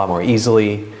extract a lot more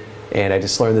easily. And I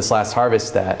just learned this last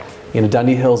harvest that,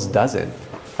 Dundee Hills doesn't.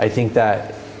 I think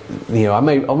that, I'm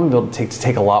able to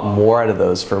take a lot more out of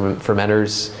those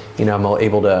fermenters. I'm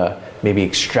able to maybe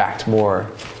extract more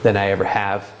than I ever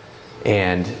have.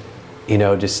 And,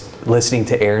 just listening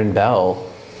to Aaron Bell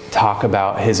talk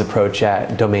about his approach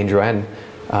at Domaine Drouhin,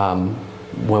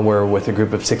 when we're with a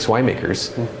group of 6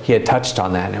 winemakers, he had touched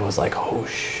on that, and it was like,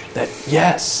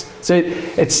 yes. So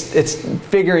it's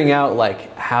figuring out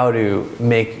like how to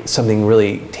make something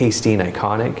really tasty and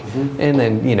iconic, and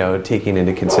then taking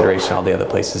into consideration all the other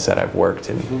places that I've worked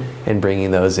and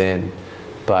bringing those in.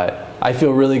 But I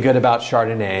feel really good about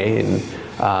Chardonnay and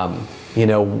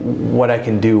what I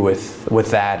can do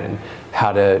with that and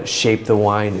how to shape the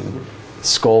wine and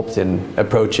sculpt and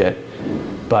approach it.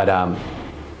 But I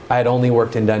had only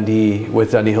worked in Dundee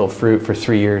with Dundee Hill Fruit for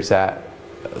 3 years at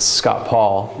Scott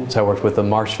Paul. So I worked with the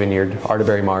Marsh Vineyard,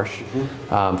 Arterbury Marsh,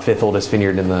 5th oldest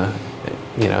vineyard in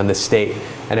the state.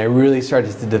 And I really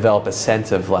started to develop a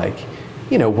sense of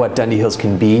what Dundee Hills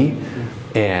can be.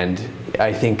 And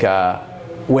I think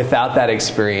without that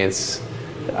experience,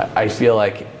 I feel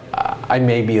like I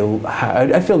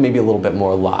feel maybe a little bit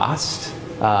more lost.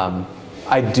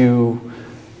 I do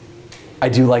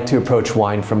like to approach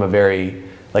wine from a very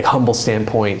humble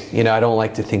standpoint. I don't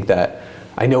like to think that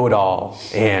I know it all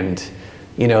and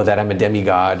that I'm a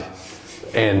demigod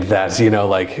and that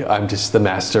I'm just the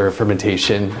master of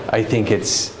fermentation. I think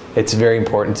it's very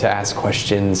important to ask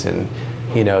questions and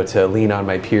to lean on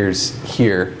my peers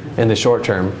here in the short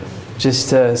term, just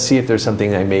to see if there's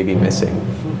something I may be missing.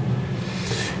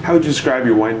 How would you describe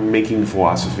your winemaking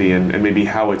philosophy and maybe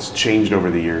how it's changed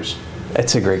over the years?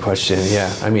 That's a great question.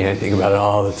 Yeah, I mean, I think about it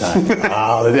all the time,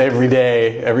 every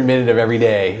day, every minute of every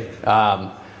day.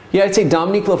 I'd say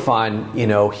Dominique Lafon,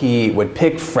 he would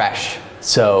pick fresh.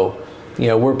 So,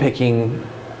 we're picking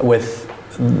with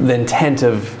the intent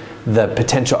of the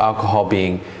potential alcohol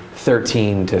being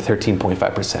 13 to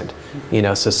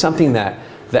 13.5%. So something that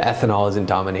the ethanol isn't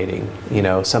dominating,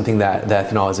 something that the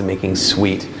ethanol isn't making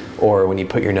sweet, or when you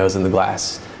put your nose in the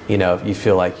glass, you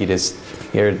feel like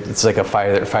it's like a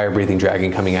fire-breathing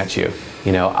dragon coming at you.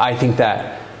 I think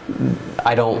that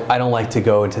I don't like to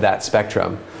go into that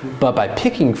spectrum, but by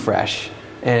picking fresh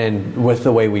and with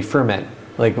the way we ferment,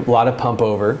 a lot of pump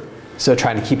over, so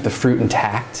trying to keep the fruit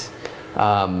intact,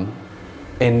 and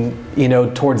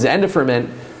towards the end of ferment,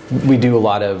 we do a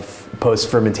lot of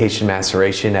post-fermentation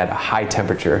maceration at a high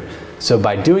temperature. So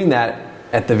by doing that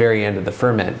at the very end of the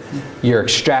ferment, you're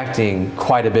extracting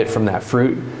quite a bit from that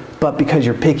fruit. But because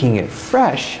you're picking it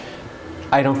fresh,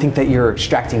 I don't think that you're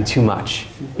extracting too much.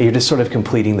 You're just sort of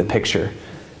completing the picture.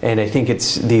 And I think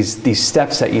it's these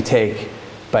steps that you take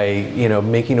by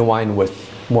making a wine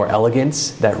with more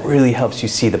elegance that really helps you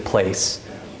see the place.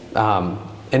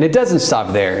 And it doesn't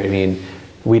stop there. I mean,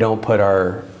 we don't put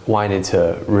our wine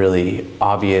into really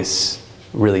obvious,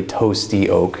 really toasty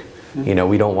oak.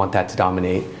 We don't want that to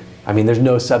dominate. I mean, there's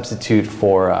no substitute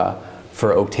for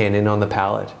oak tannin on the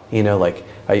palate.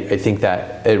 I think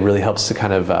that it really helps to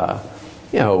kind of,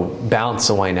 balance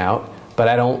the wine out. But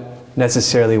I don't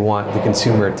necessarily want the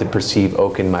consumer to perceive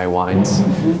oak in my wines.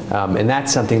 And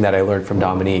that's something that I learned from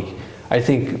Dominique. I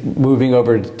think moving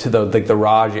over to the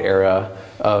Raj era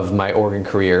of my Oregon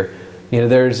career,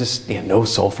 there's just no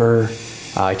sulfur.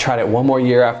 I tried it one more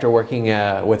year after working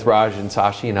with Raj and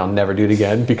Sashi, and I'll never do it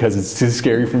again because it's too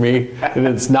scary for me. And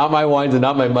it's not my wines and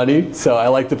not my money, so I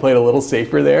like to play it a little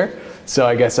safer there. So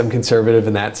I guess I'm conservative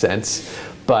in that sense.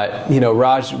 But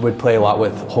Raj would play a lot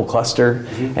with whole cluster,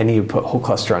 and he would put whole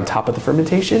cluster on top of the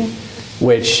fermentation,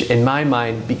 which in my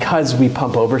mind, because we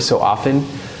pump over so often,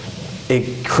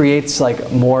 it creates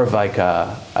more of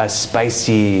a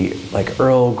spicy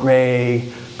Earl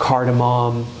Grey,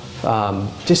 cardamom,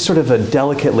 just sort of a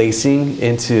delicate lacing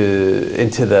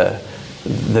into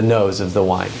the nose of the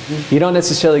wine. You don't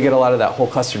necessarily get a lot of that whole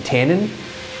cluster tannin,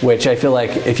 which I feel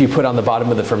like if you put on the bottom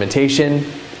of the fermentation,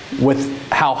 with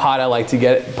how hot I like to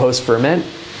get it post-ferment,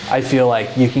 I feel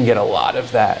like you can get a lot of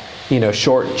that,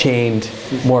 short-chained,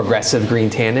 more aggressive green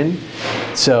tannin.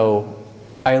 So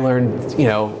I learned,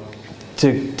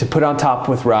 to put on top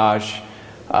with Raj,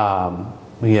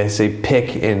 I say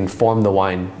pick and form the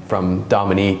wine from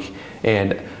Dominique.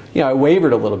 And I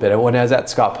wavered a little bit. When I was at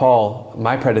Scott Paul,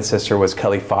 my predecessor was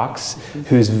Kelly Fox,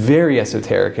 who's very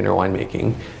esoteric in her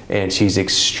winemaking, and she's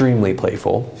extremely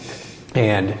playful.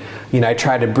 And I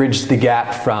try to bridge the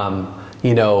gap from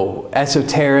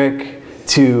esoteric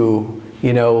to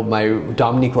my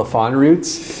Dominique Lafon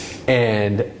roots,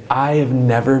 and I have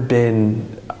never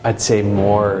been, I'd say,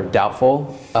 more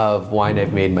doubtful of wine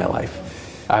I've made in my life.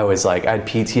 I was like, I had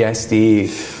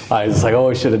PTSD. I was like, oh,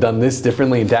 I should have done this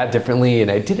differently and that differently.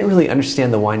 And I didn't really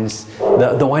understand the wines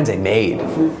I made.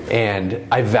 And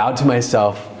I vowed to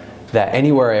myself that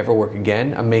anywhere I ever work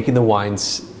again, I'm making the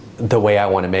wines the way I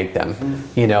want to make them.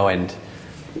 You know, and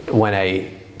when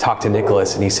I talked to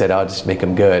Nicholas and he said, I'll just make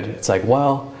them good. It's like,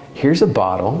 well, here's a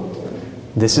bottle.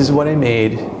 This is what I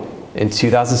made in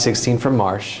 2016 from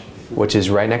Marsh, which is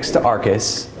right next to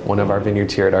Arcus, one of our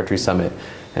vineyards here at Archery Summit.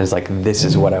 And it's like, this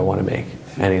is what I want to make.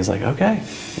 And he's like, okay,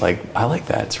 like, I like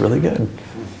that. It's really good.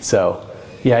 So,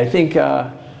 yeah, I think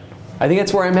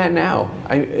that's where I'm at now.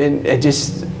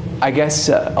 I guess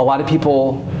a lot of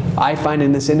people I find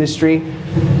in this industry,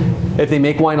 if they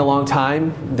make wine a long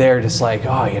time, they're just like,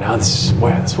 oh, you know, this is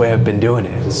the way I've been doing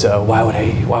it. So why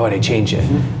would I change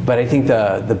it? But I think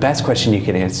the best question you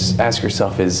can ask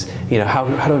yourself is, you know, how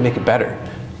do I make it better?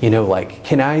 You know, like,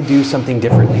 can I do something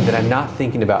differently that I'm not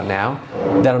thinking about now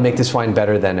that'll make this wine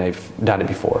better than I've done it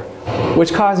before?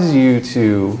 Which causes you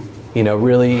to, you know,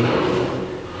 really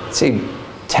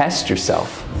test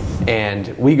yourself.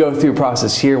 And we go through a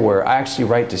process here where I actually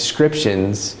write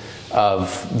descriptions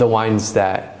of the wines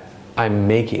that I'm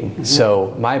making.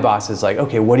 So my boss is like,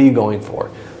 okay, what are you going for?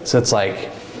 So it's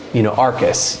like, you know,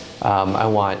 Arcus. I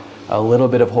want a little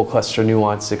bit of whole cluster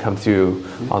nuance to come through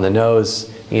on the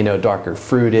nose, you know, darker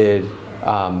fruited,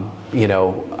 you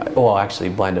know, well, actually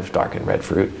blend of dark and red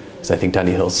fruit, because I think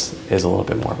Dundee Hills is a little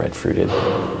bit more red fruited.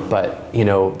 But, you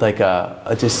know, like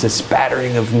just a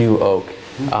spattering of new oak,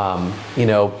 you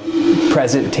know,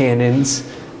 present tannins,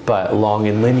 but long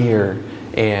and linear.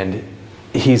 And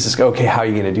he's just, okay, how are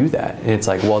you going to do that? And it's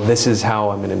like, well, this is how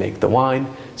I'm going to make the wine.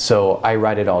 So I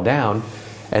write it all down.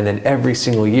 And then every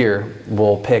single year,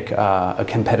 we'll pick a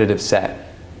competitive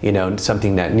set, you know,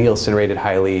 something that Nielsen rated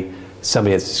highly,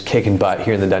 somebody that's kicking butt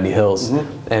here in the Dundee Hills,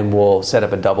 and we'll set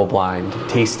up a double blind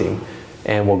tasting.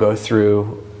 And we'll go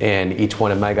through, and each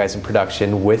one of my guys in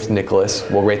production with Nicholas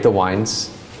will rate the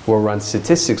wines, we'll run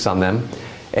statistics on them,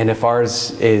 and if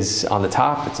ours is on the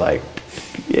top, it's like,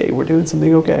 yay, we're doing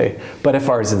something okay. But if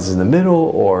ours is in the middle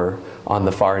or on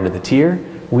the far end of the tier,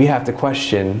 we have to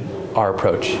question our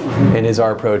approach. And is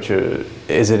our approach,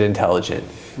 is it intelligent?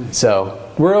 So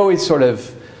we're always sort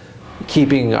of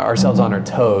keeping ourselves on our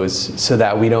toes so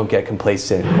that we don't get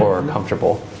complacent or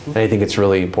comfortable. And I think it's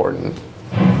really important.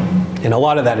 And a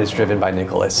lot of that is driven by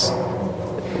Nicholas,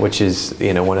 which is,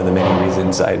 you know, one of the many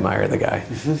reasons I admire the guy.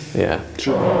 Yeah.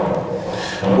 Sure.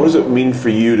 What does it mean for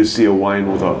you to see a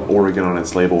wine with Oregon on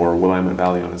its label or Willamette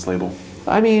Valley on its label?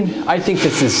 I mean, I think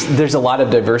there's a lot of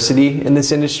diversity in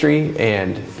this industry,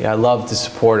 and I love to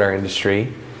support our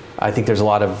industry. I think there's a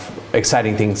lot of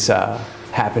exciting things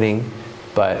happening,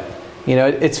 but you know,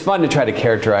 it's fun to try to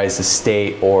characterize the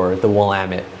state or the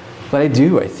Willamette. But I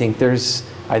think there's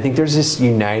this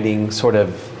uniting sort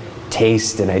of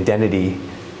taste and identity.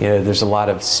 You know, there's a lot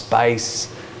of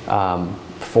spice,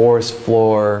 forest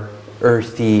floor,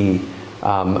 earthy.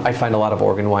 I find a lot of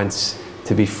Oregon wines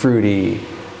to be fruity.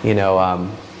 You know,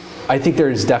 I think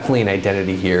there's definitely an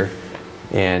identity here,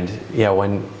 and yeah,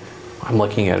 when I'm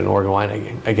looking at an Oregon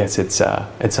wine, I guess it's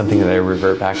something that I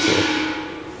revert back to.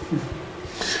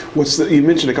 You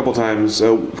mentioned a couple times,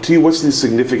 to you, what's the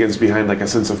significance behind like a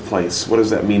sense of place? What does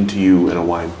that mean to you in a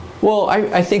wine? Well,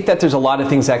 I think that there's a lot of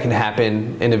things that can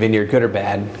happen in a vineyard, good or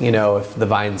bad. You know, if the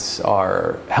vines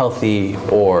are healthy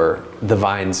or the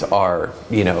vines are,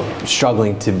 you know,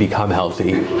 struggling to become healthy.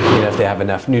 You know, if they have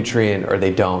enough nutrient or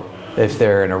they don't. If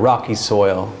they're in a rocky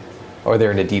soil or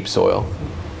they're in a deep soil.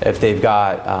 If they've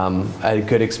got a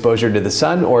good exposure to the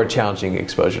sun or a challenging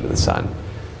exposure to the sun.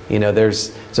 You know,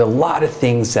 there's a lot of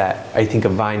things that I think a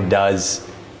vine does,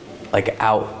 like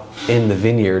out in the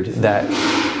vineyard, that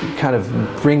kind of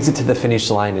brings it to the finish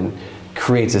line and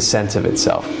creates a sense of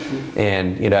itself.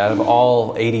 And you know, out of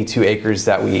all 82 acres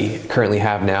that we currently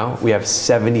have now, we have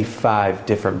 75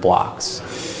 different blocks.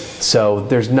 So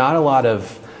there's not a lot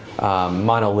of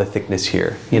monolithicness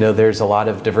here. You know, there's a lot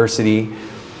of diversity,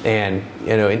 and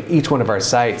you know, in each one of our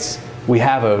sites, we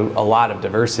have a lot of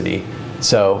diversity.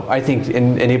 So I think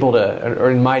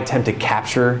in my attempt to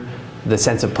capture the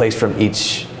sense of place from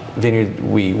each vineyard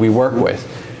we work with,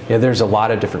 you know, there's a lot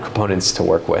of different components to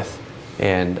work with.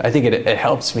 And I think it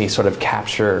helps me sort of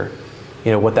capture,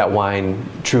 you know, what that wine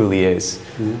truly is.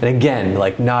 And again,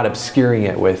 like not obscuring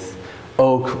it with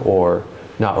oak or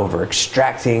not over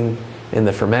extracting in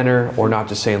the fermenter, or not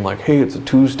just saying like, hey, it's a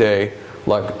Tuesday,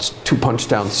 like it's 2 punch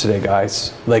downs today,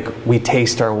 guys. Like we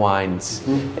taste our wines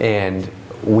and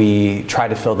we try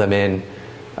to fill them in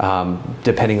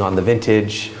depending on the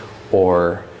vintage,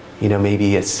 or you know,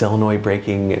 maybe a Illinois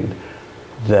breaking and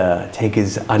the tank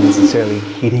is unnecessarily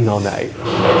heating all night,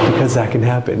 because that can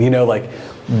happen. You know, like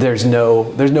there's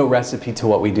no recipe to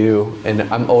what we do, and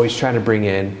I'm always trying to bring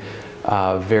in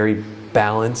very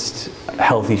balanced,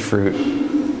 healthy fruit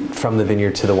from the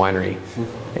vineyard to the winery,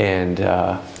 and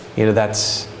you know,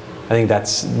 I think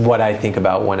that's what I think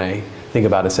about when I think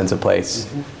about a sense of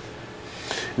place.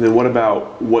 And then what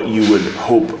about what you would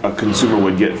hope a consumer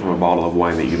would get from a bottle of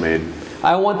wine that you made?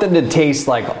 I want them to taste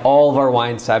like all of our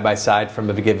wines side by side from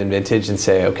a given vintage and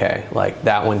say, okay, like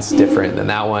that one's different than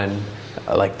that one.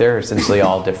 Like they're essentially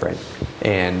all different.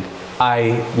 And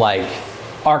I like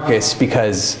Arcus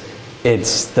because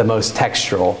it's the most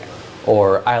textural,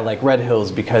 or I like Red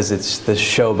Hills because it's the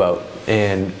showboat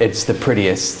and it's the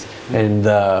prettiest and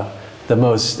the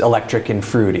most electric and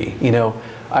fruity. You know,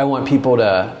 I want people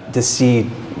to see,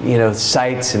 you know,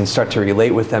 sites and start to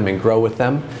relate with them and grow with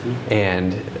them,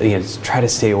 and you know, try to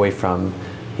stay away from,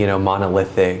 you know,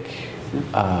 monolithic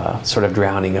sort of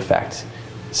drowning effect,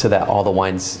 so that all the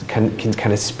wines can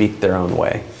kind of speak their own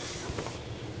way.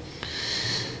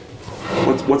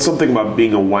 What's something about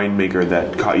being a winemaker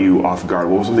that caught you off guard?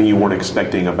 What was something you weren't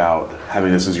expecting about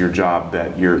having this as your job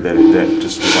that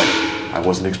just was like, I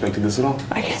wasn't expecting this at all?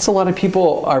 I guess a lot of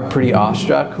people are pretty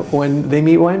awestruck when they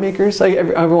meet winemakers. Like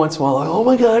every once in a while, like, oh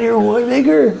my God, you're a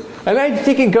winemaker. And I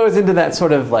think it goes into that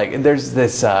sort of like, there's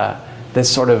this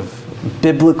sort of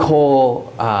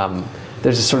biblical,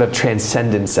 there's a sort of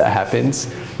transcendence that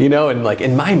happens, you know, and like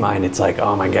in my mind, it's like,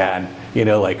 oh my God, you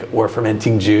know, like we're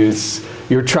fermenting juice.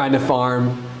 You're trying to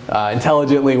farm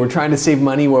intelligently. We're trying to save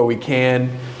money where we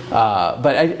can.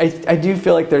 But I do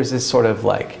feel like there's this sort of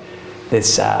like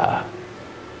this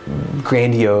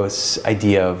grandiose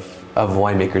idea of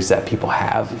winemakers that people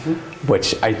have,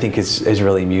 which I think is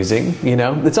really amusing. You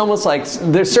know, it's almost like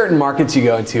there's certain markets you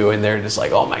go into and they're just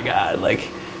like, oh my God, like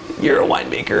you're a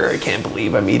winemaker. I can't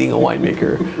believe I'm eating a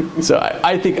winemaker. So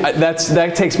I think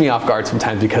that takes me off guard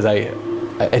sometimes, because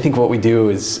I think what we do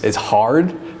is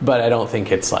hard, but I don't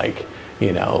think it's like,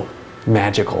 you know,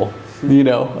 magical. You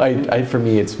know, for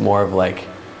me, it's more of like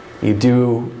you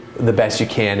do the best you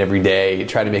can every day. You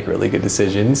try to make really good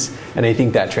decisions, and I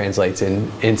think that translates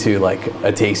into like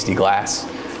a tasty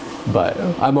glass. But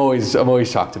I'm always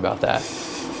shocked about that.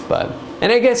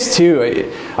 And I guess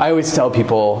too, I always tell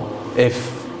people,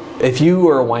 if you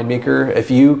are a winemaker,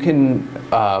 if you can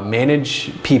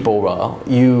manage people well,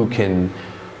 you can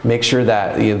make sure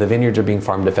that, you know, the vineyards are being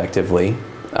farmed effectively.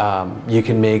 You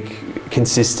can make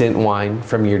consistent wine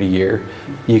from year to year.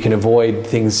 You can avoid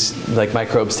things like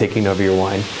microbes taking over your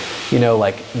wine. You know,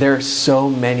 like there are so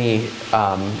many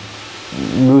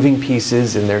moving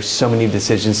pieces, and there's so many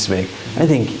decisions to make. I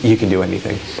think you can do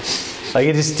anything. Like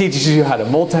it just teaches you how to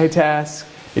multitask.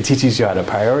 It teaches you how to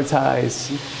prioritize,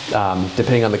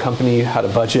 depending on the company, how to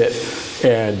budget.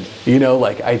 And, you know,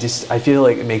 like I feel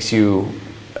like it makes you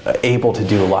able to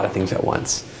do a lot of things at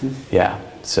once. Yeah.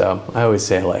 So I always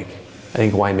say, like, I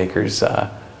think winemakers,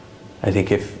 I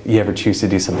think if you ever choose to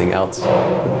do something else,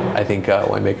 I think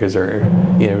winemakers are,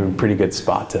 you know, in a pretty good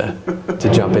spot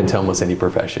to jump into almost any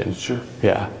profession. Sure.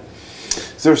 Yeah.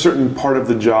 Is there a certain part of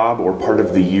the job or part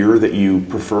of the year that you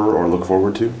prefer or look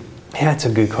forward to? Yeah, it's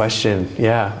a good question.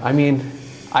 Yeah. I mean,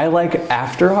 I like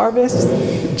after harvest,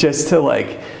 just to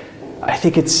like, I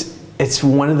think it's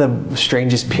one of the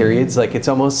strangest periods. Like it's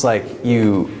almost like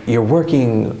you're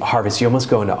working harvest, you almost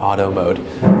go into auto mode.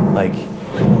 Like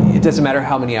it doesn't matter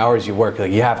how many hours you work,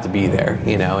 like you have to be there,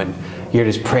 you know, and you're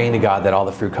just praying to God that all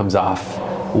the fruit comes off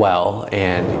well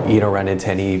and you don't run into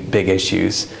any big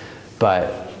issues.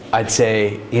 But I'd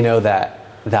say, you know, that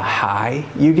the high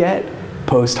you get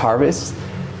post-harvest,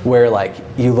 where like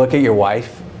you look at your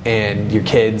wife and your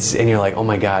kids and you're like, oh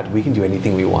my God, we can do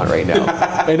anything we want right now.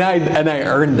 and I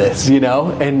earned this, you know,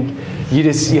 and you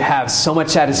have so much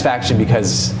satisfaction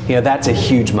because, you know, that's a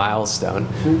huge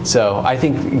milestone. So I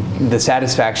think the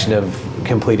satisfaction of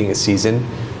completing a season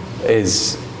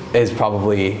is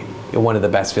probably one of the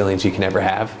best feelings you can ever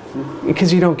have,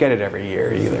 because you don't get it every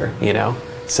year either, you know.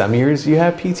 Some years you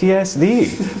have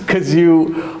PTSD because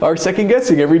you are second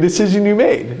guessing every decision you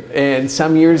made, and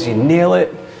some years you nail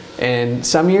it. And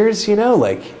some years, you know,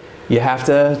 like you have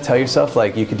to tell yourself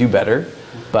like you could do better.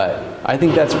 But I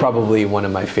think that's probably one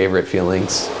of my favorite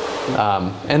feelings.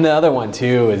 And the other one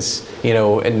too is, you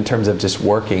know, in terms of just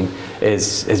working,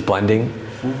 is blending.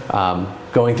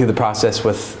 Going through the process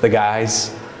with the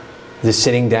guys, just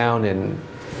sitting down and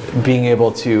being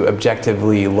able to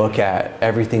objectively look at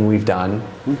everything we've done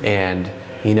and,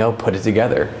 you know, put it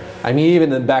together. I mean,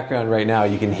 even in the background right now,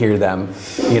 you can hear them,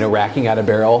 you know, racking out a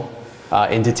barrel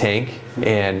into tank,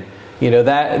 and you know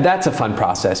that's a fun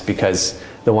process because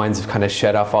the wines have kind of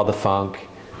shed off all the funk.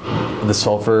 the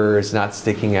sulfur is not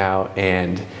sticking out,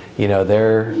 and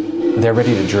they're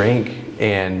ready to drink,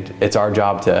 and it's our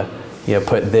job to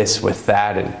put this with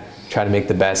that and try to make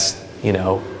the best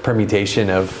permutation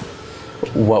of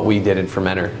what we did in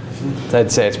fermenter. So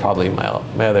I'd say it's probably my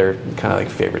other kind of like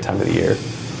favorite time of the year.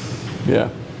 Yeah.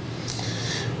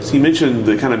 So you mentioned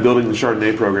the kind of building the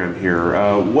Chardonnay program here.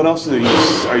 What else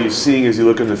are you seeing as you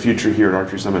look in the future here at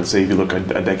Archery Summit? Say if you look a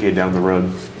decade down the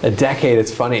road. A decade,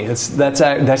 it's funny. That's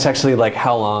actually like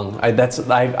how long.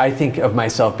 I think of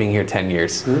myself being here 10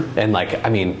 years, and like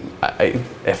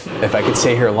if I could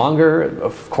stay here longer,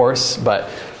 of course. But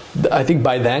I think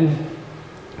by then,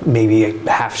 maybe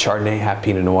half Chardonnay, half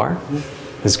Pinot Noir.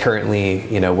 Because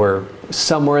currently, we're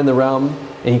somewhere in the realm,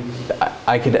 and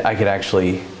I could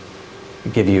actually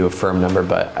give you a firm number,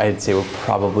 but I'd say we're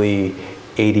probably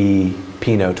 80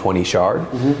 Pinot, 20 Chard.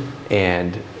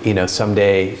 And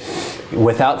someday,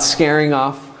 without scaring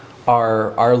off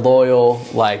our loyal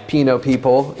like Pinot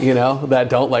people, that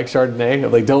don't like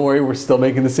Chardonnay, like don't worry, we're still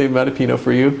making the same amount of Pinot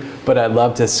for you. But I'd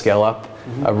love to scale up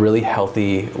a really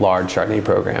healthy, large Chardonnay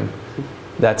program.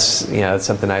 That's that's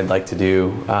something I'd like to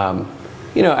do.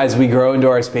 As we grow into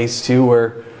our space too,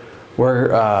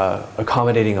 we're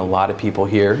accommodating a lot of people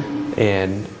here,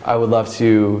 and I would love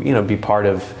to be part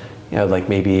of like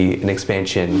maybe an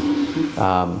expansion,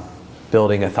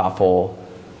 building a thoughtful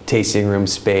tasting room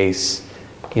space,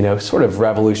 sort of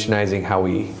revolutionizing how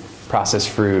we process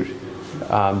fruit,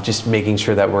 just making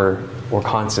sure that we're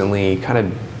constantly kind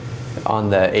of on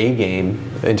the A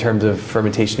game in terms of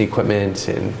fermentation equipment,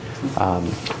 and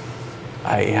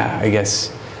I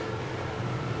guess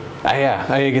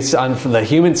on from the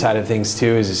human side of things too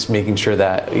is just making sure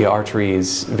that archery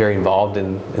is very involved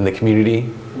in the community.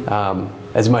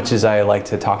 As much as I like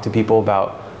to talk to people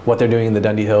about what they're doing in the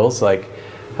Dundee Hills, like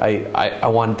I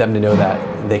want them to know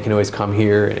that they can always come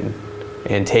here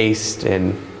and taste,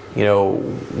 and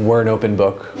we're an open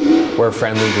book, we're a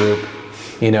friendly group,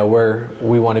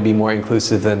 we want to be more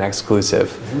inclusive than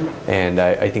exclusive, and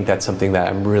I think that's something that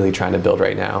I'm really trying to build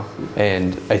right now,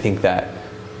 and I think that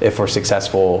if we're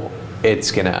successful, it's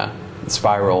gonna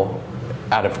spiral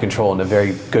out of control in a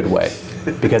very good way,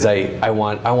 because I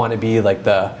want to be like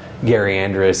the Gary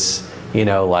Andrus,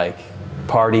 like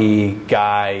party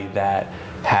guy that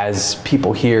has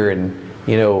people here, and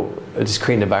just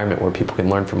create an environment where people can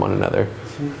learn from one another.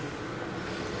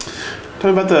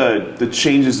 Tell me about the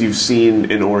changes you've seen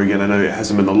in Oregon. I know it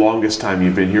hasn't been the longest time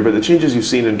you've been here, but the changes you've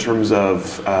seen in terms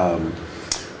of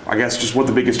I guess just what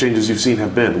the biggest changes you've seen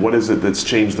have been. What is it that's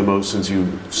changed the most since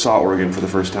you saw Oregon for the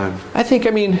first time? I think,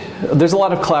 there's a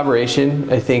lot of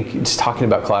collaboration. I think just talking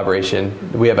about collaboration,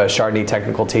 we have a Chardonnay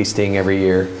technical tasting every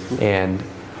year, and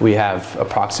we have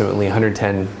approximately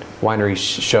 110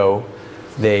 wineries show.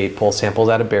 They pull samples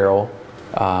out of barrel.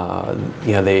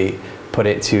 They put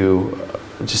it to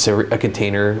just a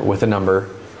container with a number,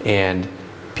 and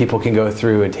people can go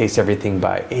through and taste everything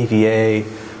by AVA,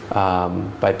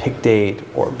 by pick date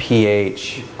or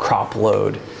pH, crop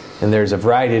load, and there's a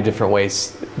variety of different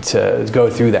ways to go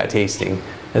through that tasting. And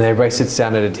then everybody sits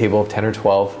down at a table of 10 or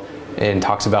 12 and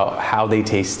talks about how they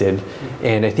tasted.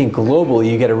 And I think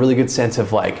globally you get a really good sense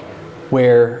of like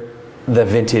where the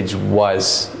vintage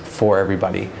was for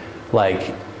everybody,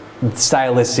 like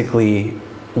stylistically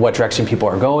what direction people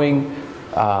are going.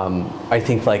 I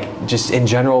think like just in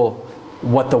general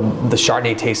what the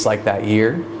Chardonnay tastes like that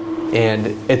year.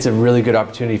 And it's a really good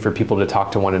opportunity for people to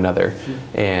talk to one another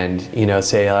and,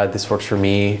 say, this works for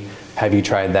me. Have you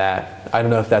tried that? I don't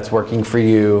know if that's working for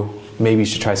you. Maybe you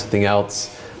should try something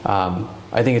else.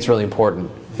 I think it's really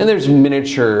important. And there's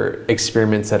miniature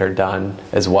experiments that are done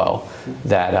as well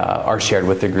that are shared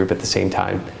with the group at the same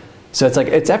time. So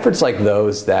it's efforts like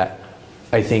those that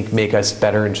I think make us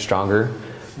better and stronger.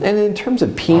 And in terms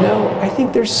of Pinot, I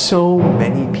think there's so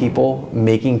many people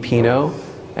making Pinot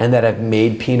and that have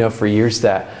made Pinot for years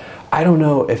that I don't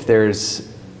know if there's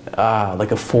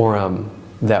like a forum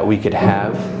that we could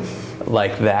have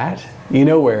like that,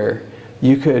 where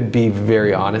you could be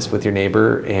very honest with your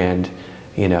neighbor and,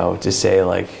 just say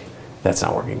like, that's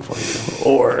not working for you,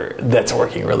 or that's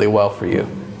working really well for you.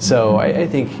 So I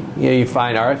think, I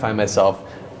find myself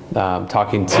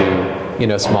talking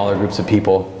to, smaller groups of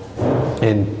people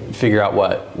and figure out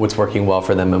what's working well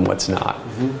for them and what's not.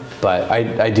 But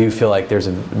I do feel like there's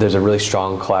a really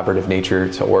strong collaborative nature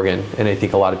to Oregon, and I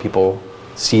think a lot of people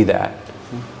see that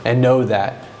and know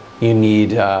that you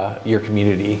need your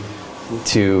community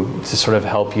to sort of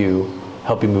help you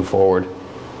move forward.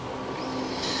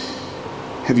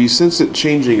 Have you sensed it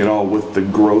changing at all with the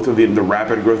growth of the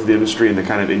rapid growth of the industry and the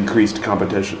kind of increased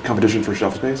competition for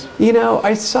shelf space? You know,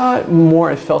 I saw it more,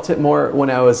 I felt it more when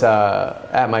I was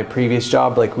at my previous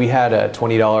job. Like we had a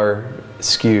 $20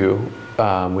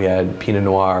 SKU. We had Pinot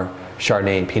Noir,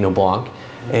 Chardonnay, and Pinot Blanc.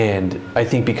 And I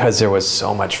think because there was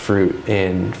so much fruit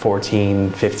in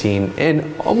 14, 15,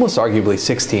 and almost arguably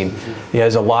 16,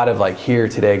 there's a lot of like here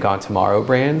today, gone tomorrow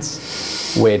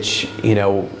brands, which, you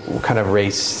know, kind of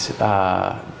raced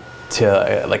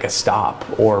to like a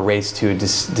stop or race to a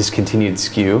discontinued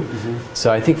SKU.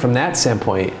 So I think from that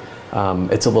standpoint,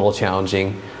 it's a little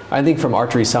challenging. I think from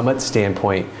Archery Summit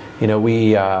standpoint, you know,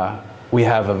 we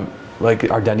have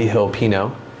like our Dundee Hill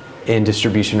Pinot in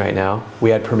distribution right now.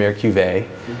 We had Premier Cuvée,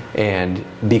 and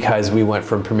because we went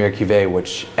from Premier Cuvée,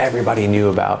 which everybody knew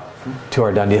about, to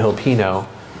our Dundee Hill Pinot,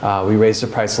 we raised the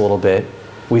price a little bit.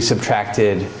 We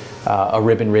subtracted a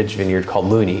Ribbon Ridge vineyard called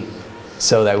Looney,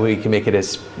 so that we can make it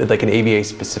as like an AVA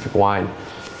specific wine,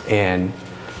 and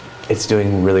it's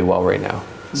doing really well right now.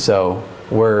 So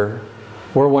we're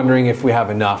wondering if we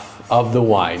have enough of the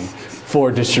wine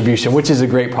for distribution, which is a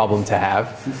great problem to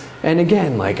have. And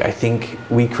again, like I think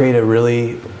we create a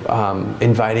really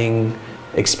inviting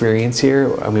experience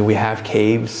here. I mean, we have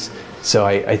caves, so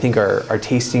I think our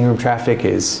tasting room traffic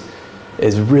is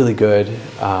really good.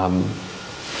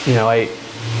 You know,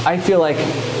 I feel like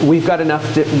we've got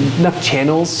enough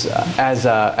channels as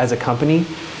a company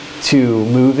to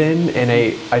move in, and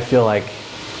I feel like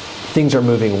things are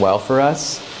moving well for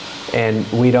us, and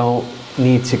we don't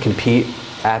need to compete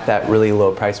at that really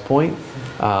low price point,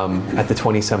 at the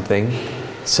 20-something.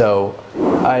 So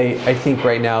I think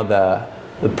right now the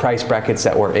price brackets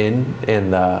that we're in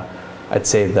and I'd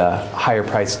say the higher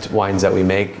priced wines that we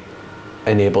make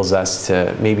enables us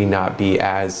to maybe not be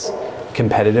as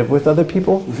competitive with other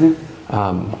people.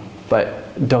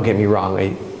 But don't get me wrong,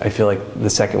 I feel like the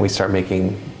second we start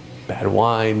making bad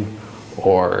wine,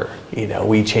 or you know,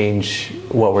 we change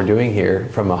what we're doing here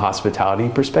from a hospitality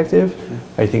perspective,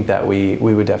 I think that we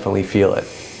would definitely feel it.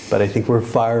 But I think we're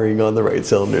firing on the right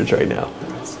cylinders right now.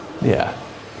 Yeah.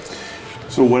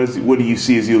 So what do you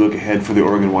see as you look ahead for the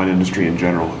Oregon wine industry in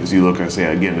general, as you look, I say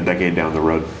again, a decade down the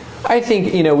road? I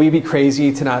think, you know, we'd be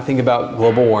crazy to not think about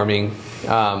global warming.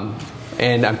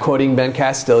 And I'm quoting Ben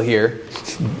Castile here.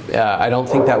 I don't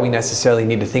think that we necessarily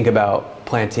need to think about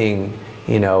planting,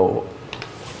 you know,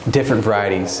 different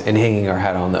varieties and hanging our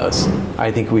hat on those.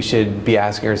 I think we should be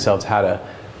asking ourselves how to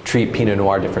treat Pinot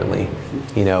Noir differently.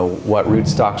 You know, what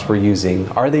rootstocks we're using.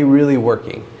 Are they really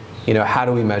working? You know, how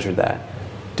do we measure that?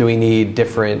 Do we need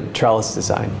different trellis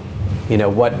design? You know,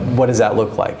 what does that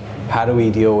look like? How do we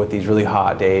deal with these really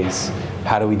hot days?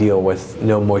 How do we deal with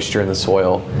no moisture in the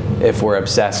soil if we're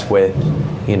obsessed with,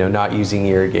 you know, not using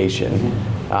irrigation?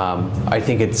 I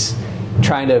think it's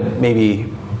trying to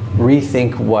maybe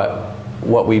rethink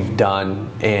what we've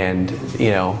done, and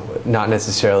you know, not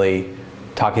necessarily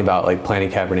talking about like planting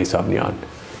Cabernet Sauvignon,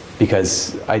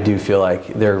 because I do feel like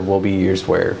there will be years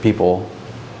where people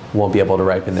won't be able to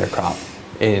ripen their crop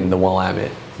in the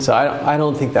Willamette. So I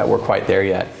don't think that we're quite there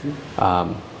yet.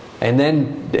 And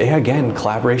then again,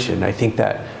 collaboration. I think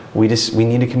that we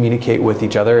need to communicate with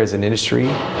each other as an industry.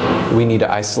 We need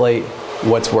to isolate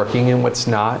what's working and what's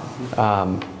not.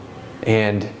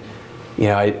 And you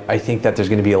know, I think that there's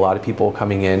going to be a lot of people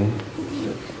coming in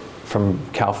from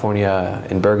California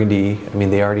and Burgundy. I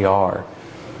mean, they already are.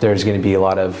 There's going to be a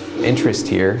lot of interest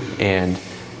here, and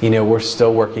you know, we're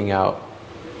still working out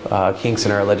kinks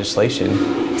in our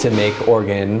legislation to make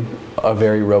Oregon a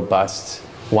very robust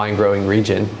wine growing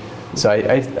region. So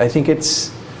I think it's,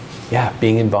 yeah,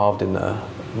 being involved in the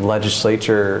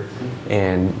legislature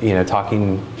and, you know,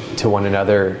 talking to one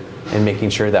another and making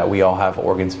sure that we all have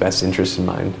Oregon's best interests in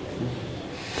mind.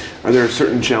 Are there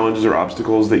certain challenges or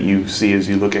obstacles that you see as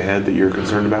you look ahead that you're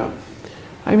concerned about?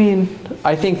 I mean,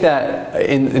 I think that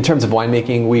in terms of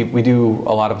winemaking, we do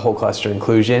a lot of whole cluster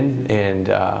inclusion, and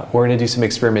we're going to do some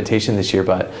experimentation this year,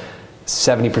 but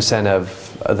 70%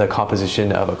 of the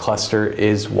composition of a cluster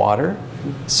is water.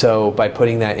 So by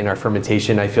putting that in our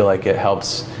fermentation, I feel like it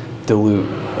helps dilute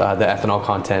the ethanol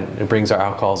content. It brings our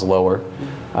alcohols lower.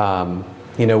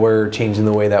 You know, we're changing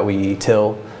the way that we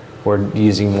till. We're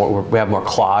using more, we have more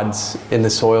clods in the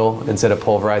soil instead of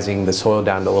pulverizing the soil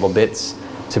down to little bits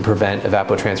to prevent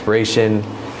evapotranspiration,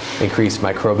 increase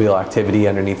microbial activity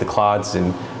underneath the clods,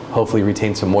 and hopefully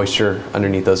retain some moisture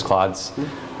underneath those clods.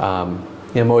 I'm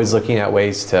always looking at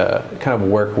ways to kind of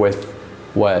work with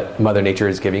what Mother Nature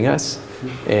is giving us.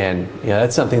 And you know,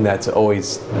 that's something that's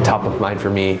always top of mind for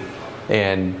me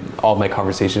and all my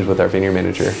conversations with our vineyard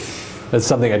manager. That's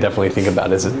something I definitely think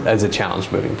about as a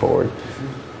challenge moving forward.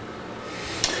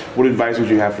 what advice would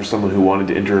you have for someone who wanted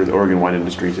to enter the Oregon wine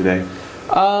industry today?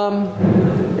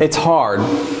 It's hard.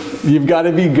 You've got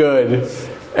to be good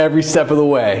every step of the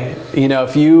way.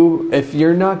 If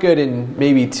you're not good in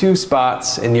maybe 2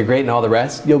 spots and you're great in all the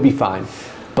rest, you'll be fine.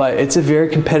 But it's a very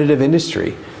competitive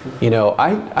industry.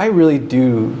 I really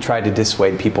do try to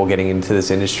dissuade people getting into this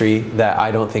industry that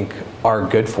I don't think are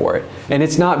good for it. And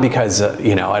it's not because,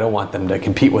 I don't want them to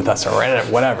compete with us or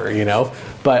whatever,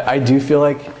 But I do feel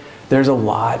like there's a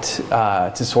lot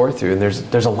to sort through, and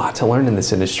there's a lot to learn in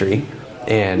this industry.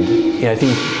 And I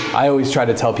think I always try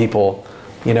to tell people,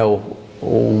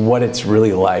 what it's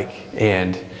really like,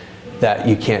 and that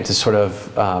you can't just sort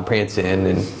of prance in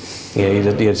and you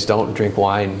just don't drink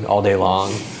wine all day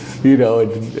long.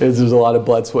 There's a lot of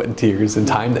blood, sweat, and tears and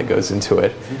time that goes into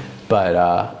it. But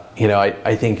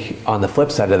I think on the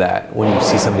flip side of that, when you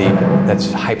see somebody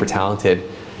that's hyper talented,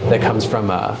 that comes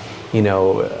from a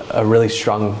really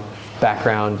strong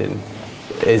background and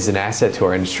is an asset to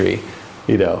our industry,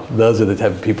 those are the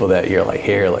type of people that you're like,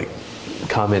 here, like,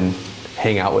 come and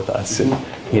hang out with us and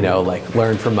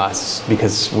learn from us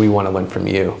because we want to learn from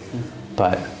you.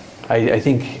 But I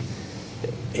think,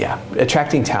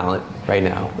 attracting talent right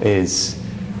now is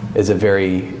a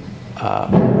very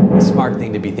smart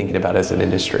thing to be thinking about as an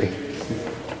industry.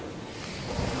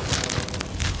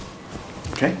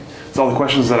 Okay, that's all the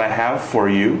questions that I have for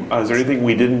you. Is there anything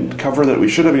we didn't cover that we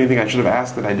should have? Anything I should have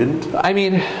asked that I didn't?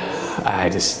 I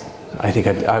just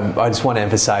want to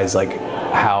emphasize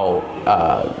how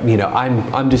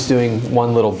I'm just doing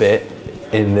one little bit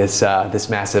in this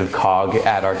massive cog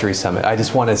at Archery Summit. I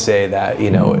just want to say that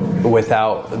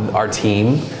without our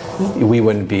team, we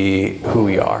wouldn't be who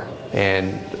we are.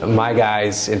 And my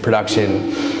guys in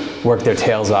production work their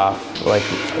tails off. Like,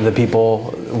 the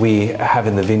people we have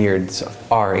in the vineyards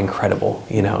are incredible.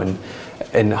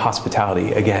 And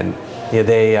hospitality again.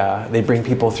 They bring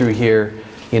people through here.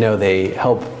 They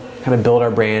help kind of build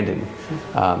our brand, and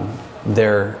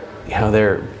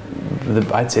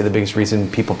I'd say the biggest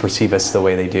reason people perceive us the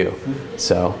way they do.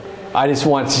 So I just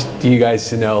want you guys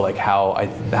to know how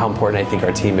important I think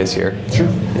our team is here. Sure.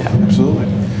 Yeah, absolutely.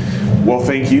 Well,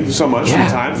 thank you so much for your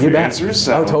time, for your answers.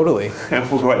 Oh, totally. And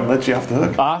we'll go ahead and let you off the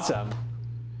hook. Awesome.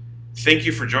 Thank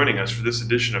you for joining us for this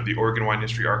edition of the Oregon Wine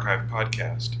History Archive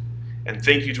podcast. And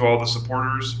thank you to all the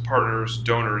supporters, partners,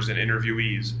 donors, and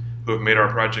interviewees who have made our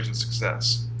project a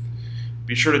success.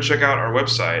 Be sure to check out our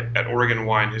website at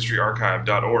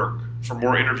OregonWineHistoryArchive.org for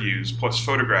more interviews, plus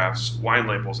photographs, wine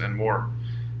labels, and more.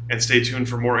 And stay tuned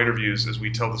for more interviews as we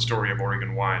tell the story of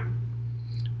Oregon wine.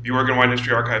 The Oregon Wine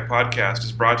History Archive podcast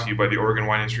is brought to you by the Oregon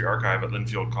Wine History Archive at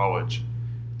Linfield College.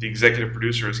 The executive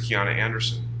producer is Kiana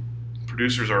Anderson.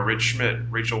 Producers are Rich Schmidt,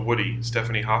 Rachel Woody,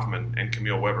 Stephanie Hoffman, and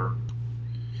Camille Weber.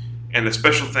 And a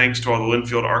special thanks to all the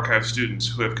Linfield Archive students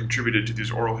who have contributed to these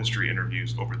oral history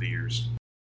interviews over the years.